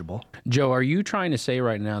him eligible. Joe, are you trying to say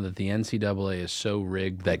right now that the NCAA is so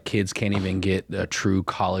rigged that kids can't even get a true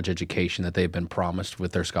college education that they've been promised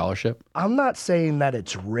with their scholarship? I'm not saying that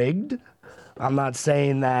it's rigged. I'm not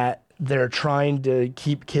saying that they're trying to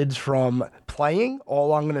keep kids from playing.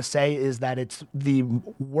 All I'm going to say is that it's the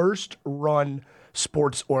worst run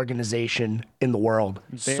sports organization in the world.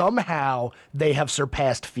 Somehow they have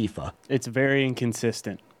surpassed FIFA. It's very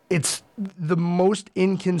inconsistent. It's the most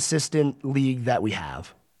inconsistent league that we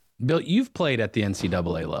have. Bill, you've played at the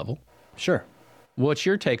NCAA level. Sure. What's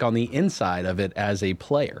your take on the inside of it as a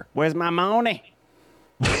player? Where's my money?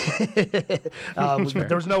 There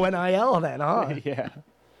was no NIL then, huh? Yeah.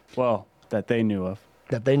 Well, that they knew of.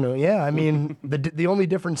 That they know, yeah. I mean, the only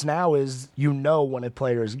difference now is when a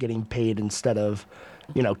player is getting paid instead of,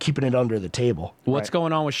 keeping it under the table. What's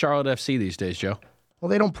going on with Charlotte FC these days, Joe? Well,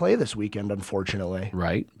 they don't play this weekend, unfortunately.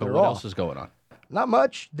 Right, but They're what off. else is going on? Not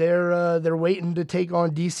much. They're waiting to take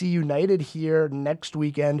on DC United here next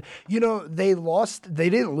weekend. They lost. They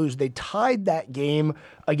didn't lose. They tied that game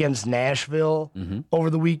against Nashville over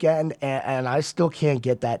the weekend, and I still can't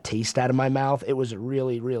get that taste out of my mouth. It was a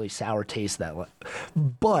really, really sour taste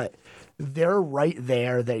but they're right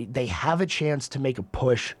there. They have a chance to make a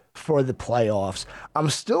push for the playoffs. I'm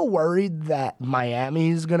still worried that Miami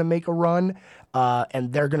is going to make a run,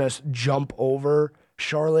 and they're going to jump over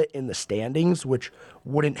Charlotte in the standings, which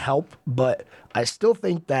wouldn't help, but I still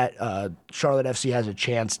think that Charlotte FC has a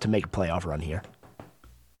chance to make a playoff run here.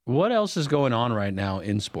 What else is going on right now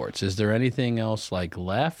in sports? Is there anything else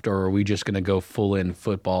left, or are we just going to go full in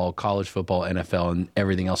football, college football, NFL, and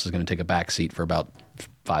everything else is going to take a back seat for about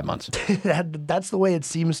 5 months? That's the way it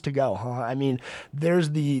seems to go, huh? I mean, there's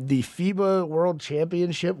the FIBA World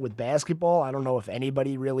Championship with basketball. I don't know if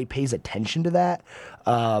anybody really pays attention to that.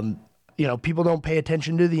 People don't pay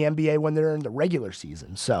attention to the NBA when they're in the regular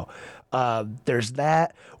season. So there's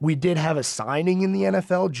that. We did have a signing in the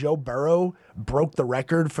NFL. Joe Burrow broke the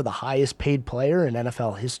record for the highest paid player in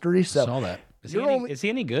NFL history. So saw that. Is he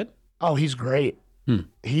any good? Oh, he's great.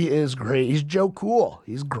 He is great. He's Joe Cool.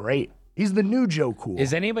 He's great. He's the new Joe Cool.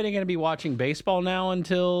 Is anybody going to be watching baseball now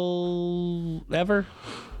until ever?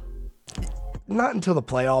 Not until the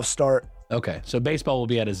playoffs start. Okay, so baseball will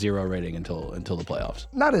be at a 0 rating until the playoffs.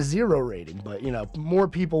 Not a 0 rating, but more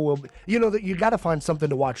people will. That you got to find something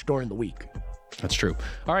to watch during the week. That's true.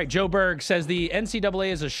 All right, Joe Berg says the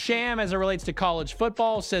NCAA is a sham as it relates to college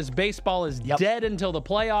football. Says baseball is dead until the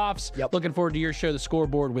playoffs. Looking forward to your show, The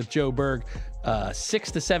Scoreboard, with Joe Berg,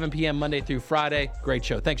 6 to 7 p.m. Monday through Friday. Great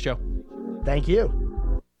show. Thanks, Joe. Thank you.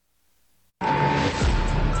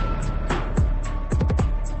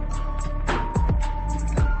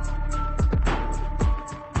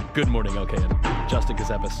 Good morning, OKN. Justin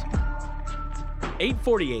Kazepis.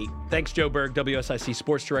 8:48. Thanks, Joe Berg, WSIC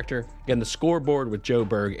Sports Director. Again, The Scoreboard with Joe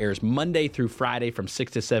Berg airs Monday through Friday from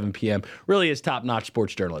 6 to 7 p.m. Really is top-notch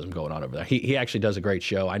sports journalism going on over there. He actually does a great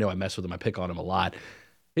show. I know I mess with him. I pick on him a lot.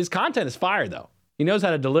 His content is fire, though. He knows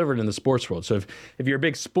how to deliver it in the sports world. So if you're a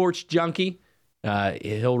big sports junkie,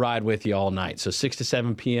 he'll ride with you all night. So 6 to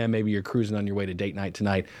 7 p.m., maybe you're cruising on your way to date night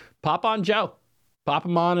tonight. Pop on Joe. Pop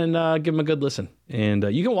him on and give him a good listen. And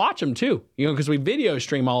you can watch him too, because we video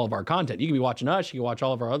stream all of our content. You can be watching us. You can watch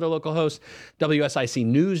all of our other local hosts,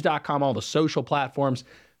 WSICnews.com, all the social platforms.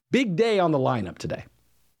 Big day on the lineup today,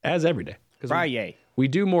 as every day. FriYAY. We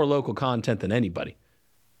do more local content than anybody.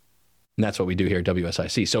 And that's what we do here at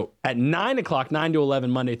WSIC. So at 9 o'clock, 9 to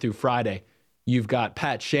 11, Monday through Friday, you've got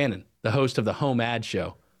Pat Shannon, the host of the Home Ad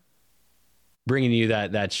Show, bringing you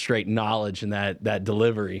that straight knowledge and that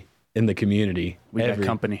delivery in the community. We got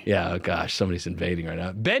company. Yeah, oh gosh, somebody's invading right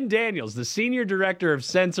now. Ben Daniels, the Senior Director of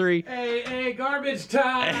Sensory. Hey, garbage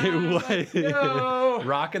time! Let's go!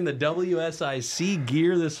 Rocking the WSIC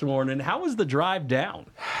gear this morning. How was the drive down?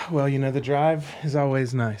 Well, the drive is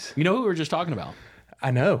always nice. You know who we were just talking about?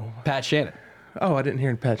 I know. Pat Shannon. Oh, I didn't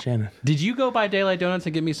hear Pat Shannon. Did you go by Daylight Donuts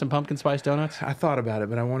and get me some pumpkin spice donuts? I thought about it,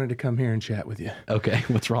 but I wanted to come here and chat with you. Okay,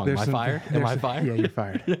 what's wrong? Am I fired? Yeah, you're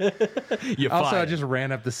fired. Also, I just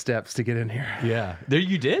ran up the steps to get in here. Yeah. There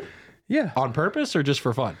you did? Yeah. On purpose or just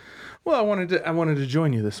for fun? Well, I wanted to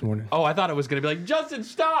join you this morning. Oh, I thought it was going to be like, Justin,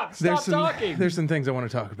 stop talking. There's some things I want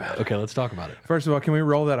to talk about. Okay, let's talk about it. First of all, can we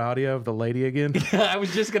roll that audio of the lady again? I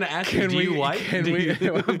was just going to ask you, do you wipe?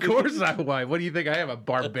 Of course I wipe. What do you think I am, a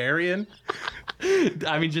barbarian?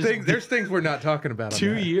 I mean, there's things we're not talking about.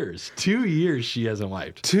 2 years. 2 years she hasn't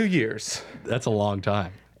wiped. 2 years. That's a long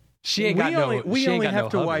time. We only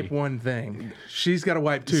have to wipe one thing. She's got to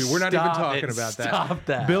wipe two. We're not even talking about that. Stop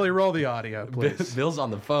that. Billy, roll the audio, please. Bill's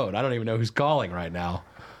on the phone. I don't even know who's calling right now.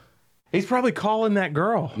 He's probably calling that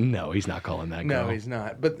girl. No, he's not calling that girl. No, he's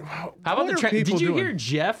not. But how about did you hear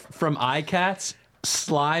Jeff from iCats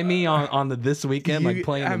sly me on the This Weekend,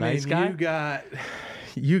 playing the nice guy?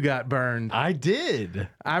 You got burned. I did.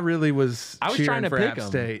 I really was. I was trying to pick him.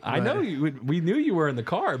 State, I know we knew you were in the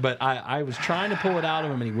car, but I was trying to pull it out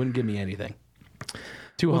of him, and he wouldn't give me anything.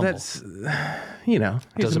 Too humble. That's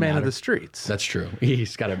he's a man of the streets. That's true.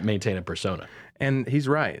 He's got to maintain a persona, and he's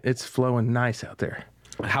right. It's flowing nice out there.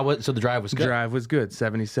 So the drive was good? Drive was good.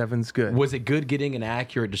 77's good. Was it good getting an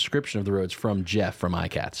accurate description of the roads from Jeff from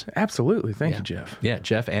iCats? Absolutely. Thank you, Jeff. Yeah,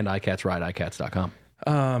 Jeff and iCats ride iCats.com.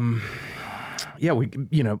 Yeah,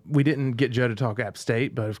 we didn't get Joe to talk App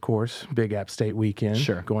State, but of course, big App State weekend.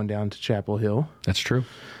 Sure. Going down to Chapel Hill. That's true.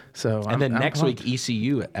 So and then next week,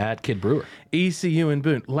 ECU at Kid Brewer. ECU in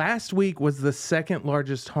Boone. Last week was the second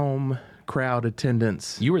largest home crowd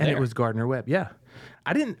attendance. You were there. And it was Gardner Webb. Yeah.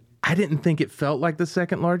 I didn't think it felt like the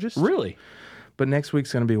second largest. Really? But next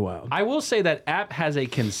week's going to be wild. I will say that App has a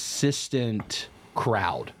consistent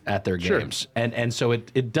crowd at their games. And so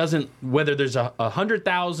it doesn't, whether there's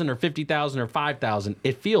 100,000 or 50,000 or 5,000,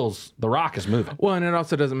 it feels the rock is moving. Well, and it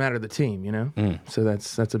also doesn't matter the team, you know? So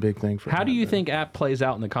that's a big thing for How do you think App plays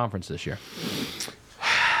out in the conference this year?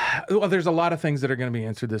 Well, there's a lot of things that are going to be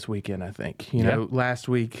answered this weekend, I think. You know, last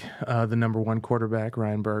week, the number one quarterback,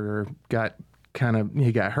 Ryan Berger,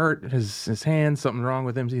 he got hurt, his hand, something wrong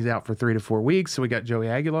with him. He's out for 3 to 4 weeks. So we got Joey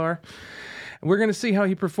Aguilar. And we're going to see how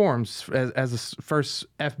he performs as a first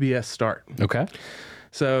FBS start. Okay.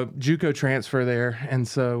 So JUCO transfer there. And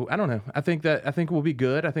so I don't know. I think we'll be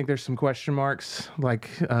good. I think there's some question marks like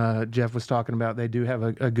Jeff was talking about. They do have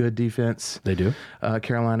a good defense. They do.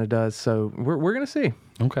 Carolina does. So we're going to see.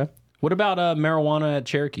 Okay. What about marijuana at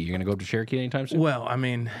Cherokee? You're going to go up to Cherokee anytime soon? Well, I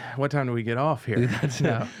mean, what time do we get off here?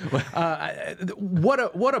 No.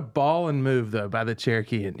 What a ball and move though by the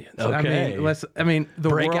Cherokee Indians. Okay. I mean, the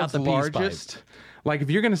Break world's out the largest. peace pipe. Like if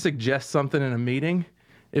you're going to suggest something in a meeting,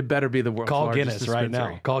 it better be the world's largest Guinness right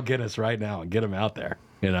now. Call Guinness right now and get them out there.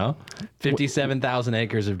 57,000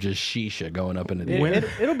 acres of just shisha going up into the air.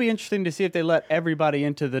 It'll be interesting to see if they let everybody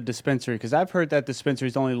into the dispensary, because I've heard that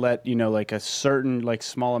dispensaries only let like a certain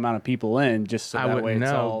small amount of people in, just so that way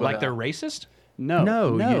it's all like they're racist.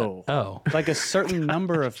 No. Oh, like a certain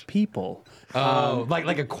number of people.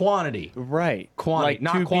 Like a quantity. Right. Quantity, like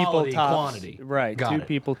not 2 quality, people tops. quantity. Right. Got 2 it.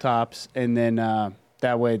 people tops, and then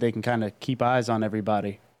that way they can kind of keep eyes on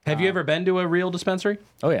everybody. Have you ever been to a real dispensary?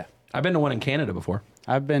 Oh yeah. I've been to one in Canada before.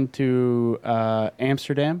 I've been to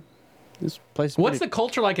Amsterdam. This place. What's the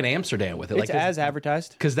culture like in Amsterdam with it? It's as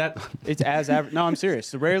advertised. Because that it's as no, I'm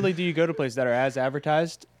serious. Rarely do you go to places that are as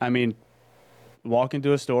advertised. I mean, walk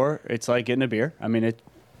into a store, it's like getting a beer. I mean,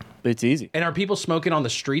 it's easy. And are people smoking on the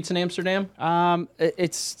streets in Amsterdam?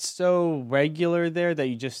 It's so regular there that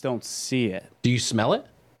you just don't see it. Do you smell it?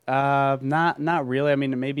 Not really. I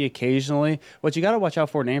mean, maybe occasionally. What you got to watch out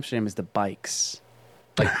for in Amsterdam is the bikes.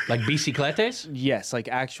 Like bicicletas? Yes, like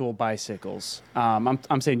actual bicycles.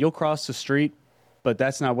 I'm saying you'll cross the street, but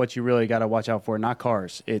that's not what you really got to watch out for. Not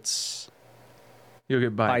cars. You'll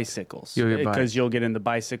get bicycles. Because you'll get in the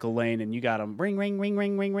bicycle lane and you got them ring, ring, ring,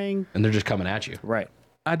 ring, ring, ring. And they're just coming at you. Right.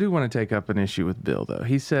 I do want to take up an issue with Bill, though.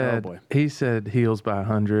 He said heels by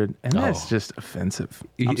 100, and that's just offensive.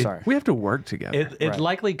 I'm sorry. We have to work together. It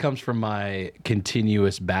likely comes from my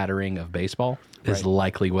continuous battering of baseball. Is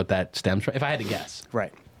likely what that stems from, if I had to guess.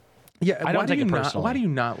 Right. Yeah, I don't take it personally. Why do you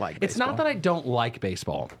not like baseball? It's not that I don't like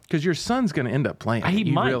baseball. Because your son's going to end up playing. He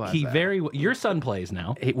You might. realize He that. Your son plays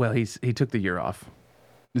now. He took the year off.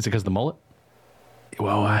 Is it because of the mullet?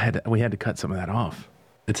 Well, we had to cut some of that off.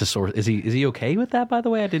 It's a source. Is he okay with that? By the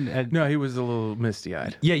way, No, he was a little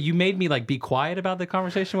misty-eyed. Yeah, you made me be quiet about the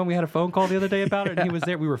conversation when we had a phone call the other day about it. And he was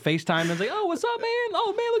there. We were FaceTime. And I was like, "Oh, what's up, man?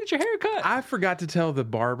 Oh man, look at your haircut." I forgot to tell the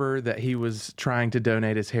barber that he was trying to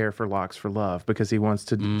donate his hair for Locks for Love because he wants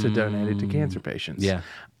to donate it to cancer patients. Yeah,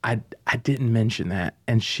 I didn't mention that,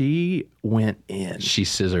 and she went in. She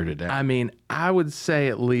scissored it down. I mean, I would say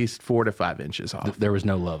at least 4 to 5 inches off. There was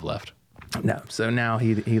no love left. No, so now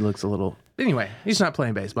he looks a little. Anyway, he's not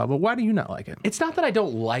playing baseball, but why do you not like it? It's not that I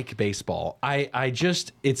don't like baseball. I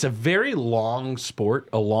just, it's a very long sport,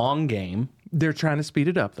 a long game. They're trying to speed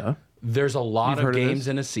it up, though. There's a lot of games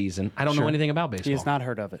in a season. I don't know anything about baseball. He's not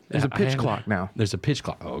heard of it. There's a pitch clock now. There's a pitch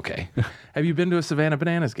clock. Oh, okay. Have you been to a Savannah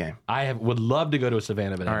Bananas game? Would love to go to a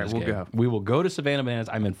Savannah Bananas game. All right, we'll go. We will go to Savannah Bananas.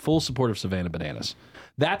 I'm in full support of Savannah Bananas.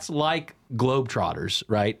 That's like Globetrotters,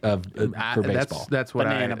 right? For baseball. That's what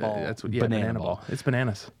Banana ball. That's what, Banana ball. It's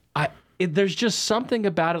bananas. There's just something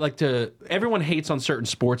about it. Everyone hates on certain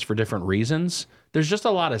sports for different reasons. There's just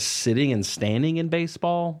a lot of sitting and standing in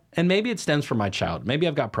baseball, and maybe it stems from my childhood. Maybe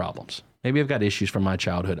I've got problems. Maybe I've got issues from my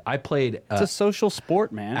childhood. I played. It's a social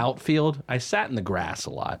sport, man. Outfield. I sat in the grass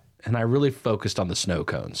a lot, and I really focused on the snow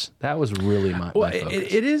cones. That was really my focus.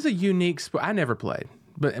 It is a unique sport. I never played,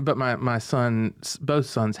 but my son, both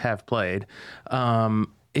sons have played.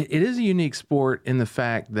 It is a unique sport in the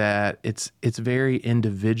fact that it's very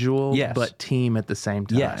individual, but team at the same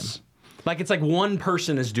time. Yes. Like it's like one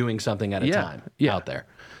person is doing something at a time out there.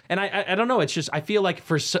 And I don't know. It's just I feel like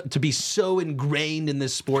to be so ingrained in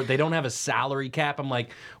this sport, they don't have a salary cap. I'm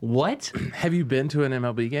like, what? Have you been to an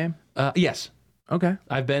MLB game? Yes. Okay.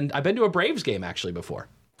 I've been to a Braves game actually before.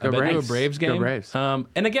 I've been to a Braves game. Go Braves. And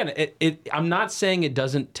again, I'm not saying it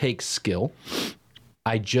doesn't take skill.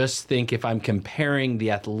 I just think if I'm comparing the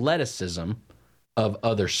athleticism of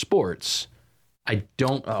other sports, I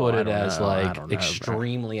don't put it as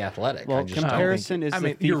extremely athletic. Well, comparison is the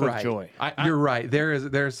thief you're of right. joy. You're right.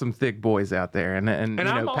 There's some thick boys out there, and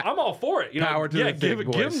I'm all for it. Power to the thick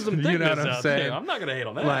boys. Give them some thickness. You know what I'm saying? I'm not going to hate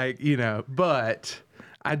on that. Like but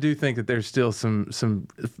I do think that there's still some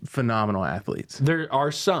phenomenal athletes. There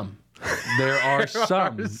are some. There are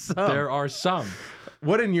some. There are some.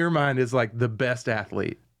 What in your mind is like the best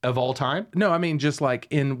athlete of all time? No, I mean just like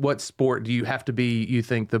in what sport do you have to be? You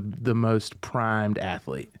think the most primed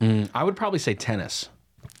athlete? I would probably say tennis.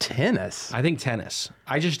 Tennis? I think tennis.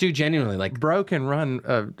 I just do genuinely like. Bro can run.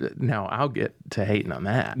 Now I'll get to hating on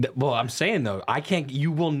that. Well, I'm saying though, I can't.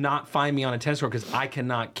 You will not find me on a tennis court because I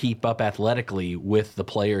cannot keep up athletically with the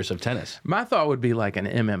players of tennis. My thought would be like an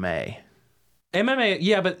MMA. MMA,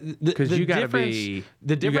 yeah, but the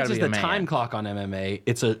difference is the man. time clock on MMA.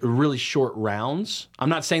 It's a really short rounds. I'm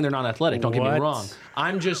not saying they're not athletic. Don't get me wrong.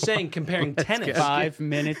 I'm just saying comparing tennis. 5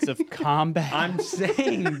 minutes of combat. I'm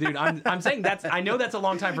saying, dude. I'm saying I know that's a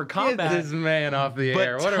long time for combat. Get this man off the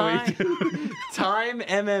air. What are we doing? Time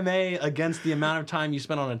MMA against the amount of time you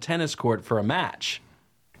spend on a tennis court for a match.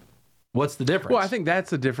 What's the difference? Well, I think that's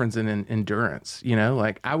the difference in endurance. You know,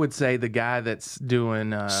 like I would say the guy that's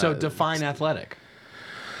doing. So define athletic.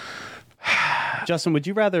 Justin, would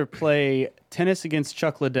you rather play tennis against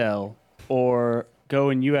Chuck Liddell or go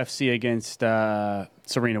in UFC against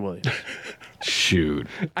Serena Williams? Shoot.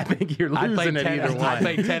 I think you're losing at either one. I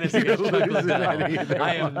play tennis against Chuck Liddell.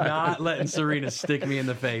 I am not letting Serena stick me in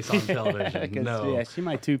the face on television. No. Yeah, she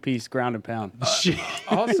might two-piece ground and pound.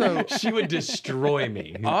 She would destroy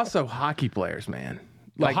me. Also, hockey players, man.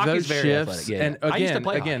 Like hockey's those very shifts, athletic, yeah. And I used to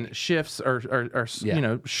play again, hockey. shifts are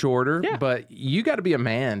shorter, but you got to be a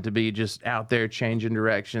man to be just out there changing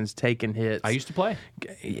directions, taking hits. I used to play.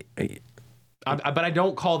 But I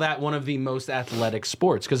don't call that one of the most athletic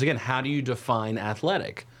sports because, again, how do you define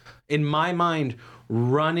athletic? In my mind,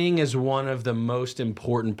 running is one of the most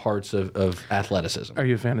important parts of athleticism. Are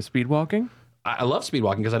you a fan of speed walking? I love speed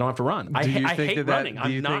walking because I don't have to run. I hate running.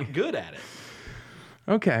 I'm not good at it.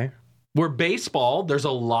 Okay. Where baseball, there's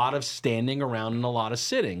a lot of standing around and a lot of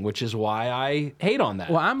sitting, which is why I hate on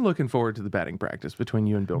that. Well, I'm looking forward to the batting practice between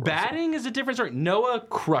you and Bill Russell. Batting is a different story. Noah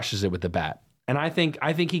crushes it with the bat. And I think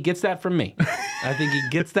he gets that from me. I think he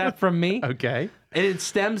gets that from me. Okay. And it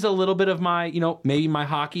stems a little bit of my, maybe my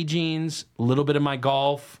hockey genes, a little bit of my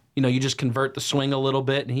golf. You just convert the swing a little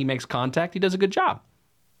bit and he makes contact. He does a good job.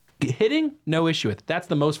 Hitting, no issue with it. That's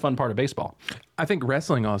the most fun part of baseball. I think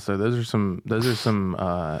wrestling also. Those are some.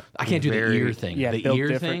 I can't do the ear thing. Yeah, the built ear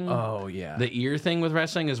different. thing. Oh yeah. The ear thing with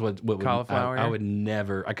wrestling is what cauliflower I ear? would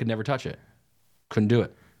never. I could never touch it. Couldn't do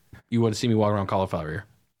it. You wouldn't see me walk around cauliflower ear.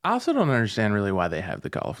 I also don't understand really why they have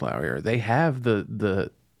the cauliflower ear. They have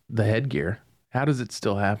the headgear. How does it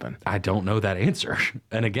still happen? I don't know that answer.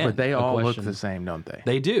 And again, But they all question. look the same, don't they?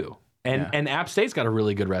 They do. And App State's got a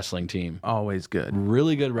really good wrestling team. Always good.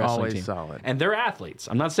 Really good wrestling Always team. solid. And they're athletes.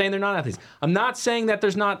 I'm not saying they're not athletes. I'm not saying that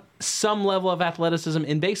there's not some level of athleticism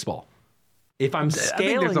in baseball. If I'm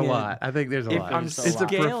scaling I think there's a it, lot. I think there's a lot. I'm It's a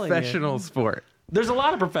scaling professional sport. There's a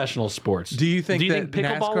lot of professional sports. Do you think that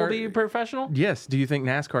pickleball NASCAR will be professional? Yes. Do you think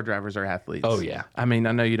NASCAR drivers are athletes? Oh, yeah. I mean,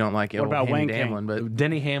 I know you don't like What about Wayne Wayne King? Hamlin, but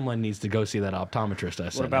Denny Hamlin needs to go see that optometrist I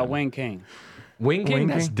said. What about Wayne King? Wayne King? Wayne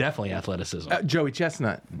That's King? definitely athleticism. Joey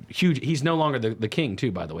Chestnut. Huge. He's no longer the king,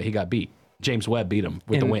 too, by the way. He got beat. James Webb beat him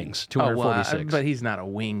with the wings. 246. But he's not a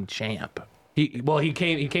wing champ. He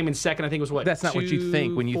came in second. I think it was what? That's not what you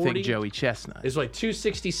think when you think 240? Joey Chestnut. It's like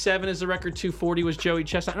 267 is the record. 240 was Joey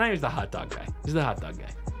Chestnut. And he's the hot dog guy. He's the hot dog guy.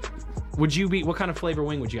 Would you be? What kind of flavor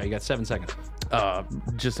wing would you got? You got 7 seconds.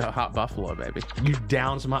 Just a hot buffalo, baby. You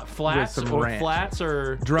down some hot flats With some or ranch. flats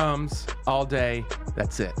or Drums all day.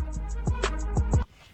 That's it.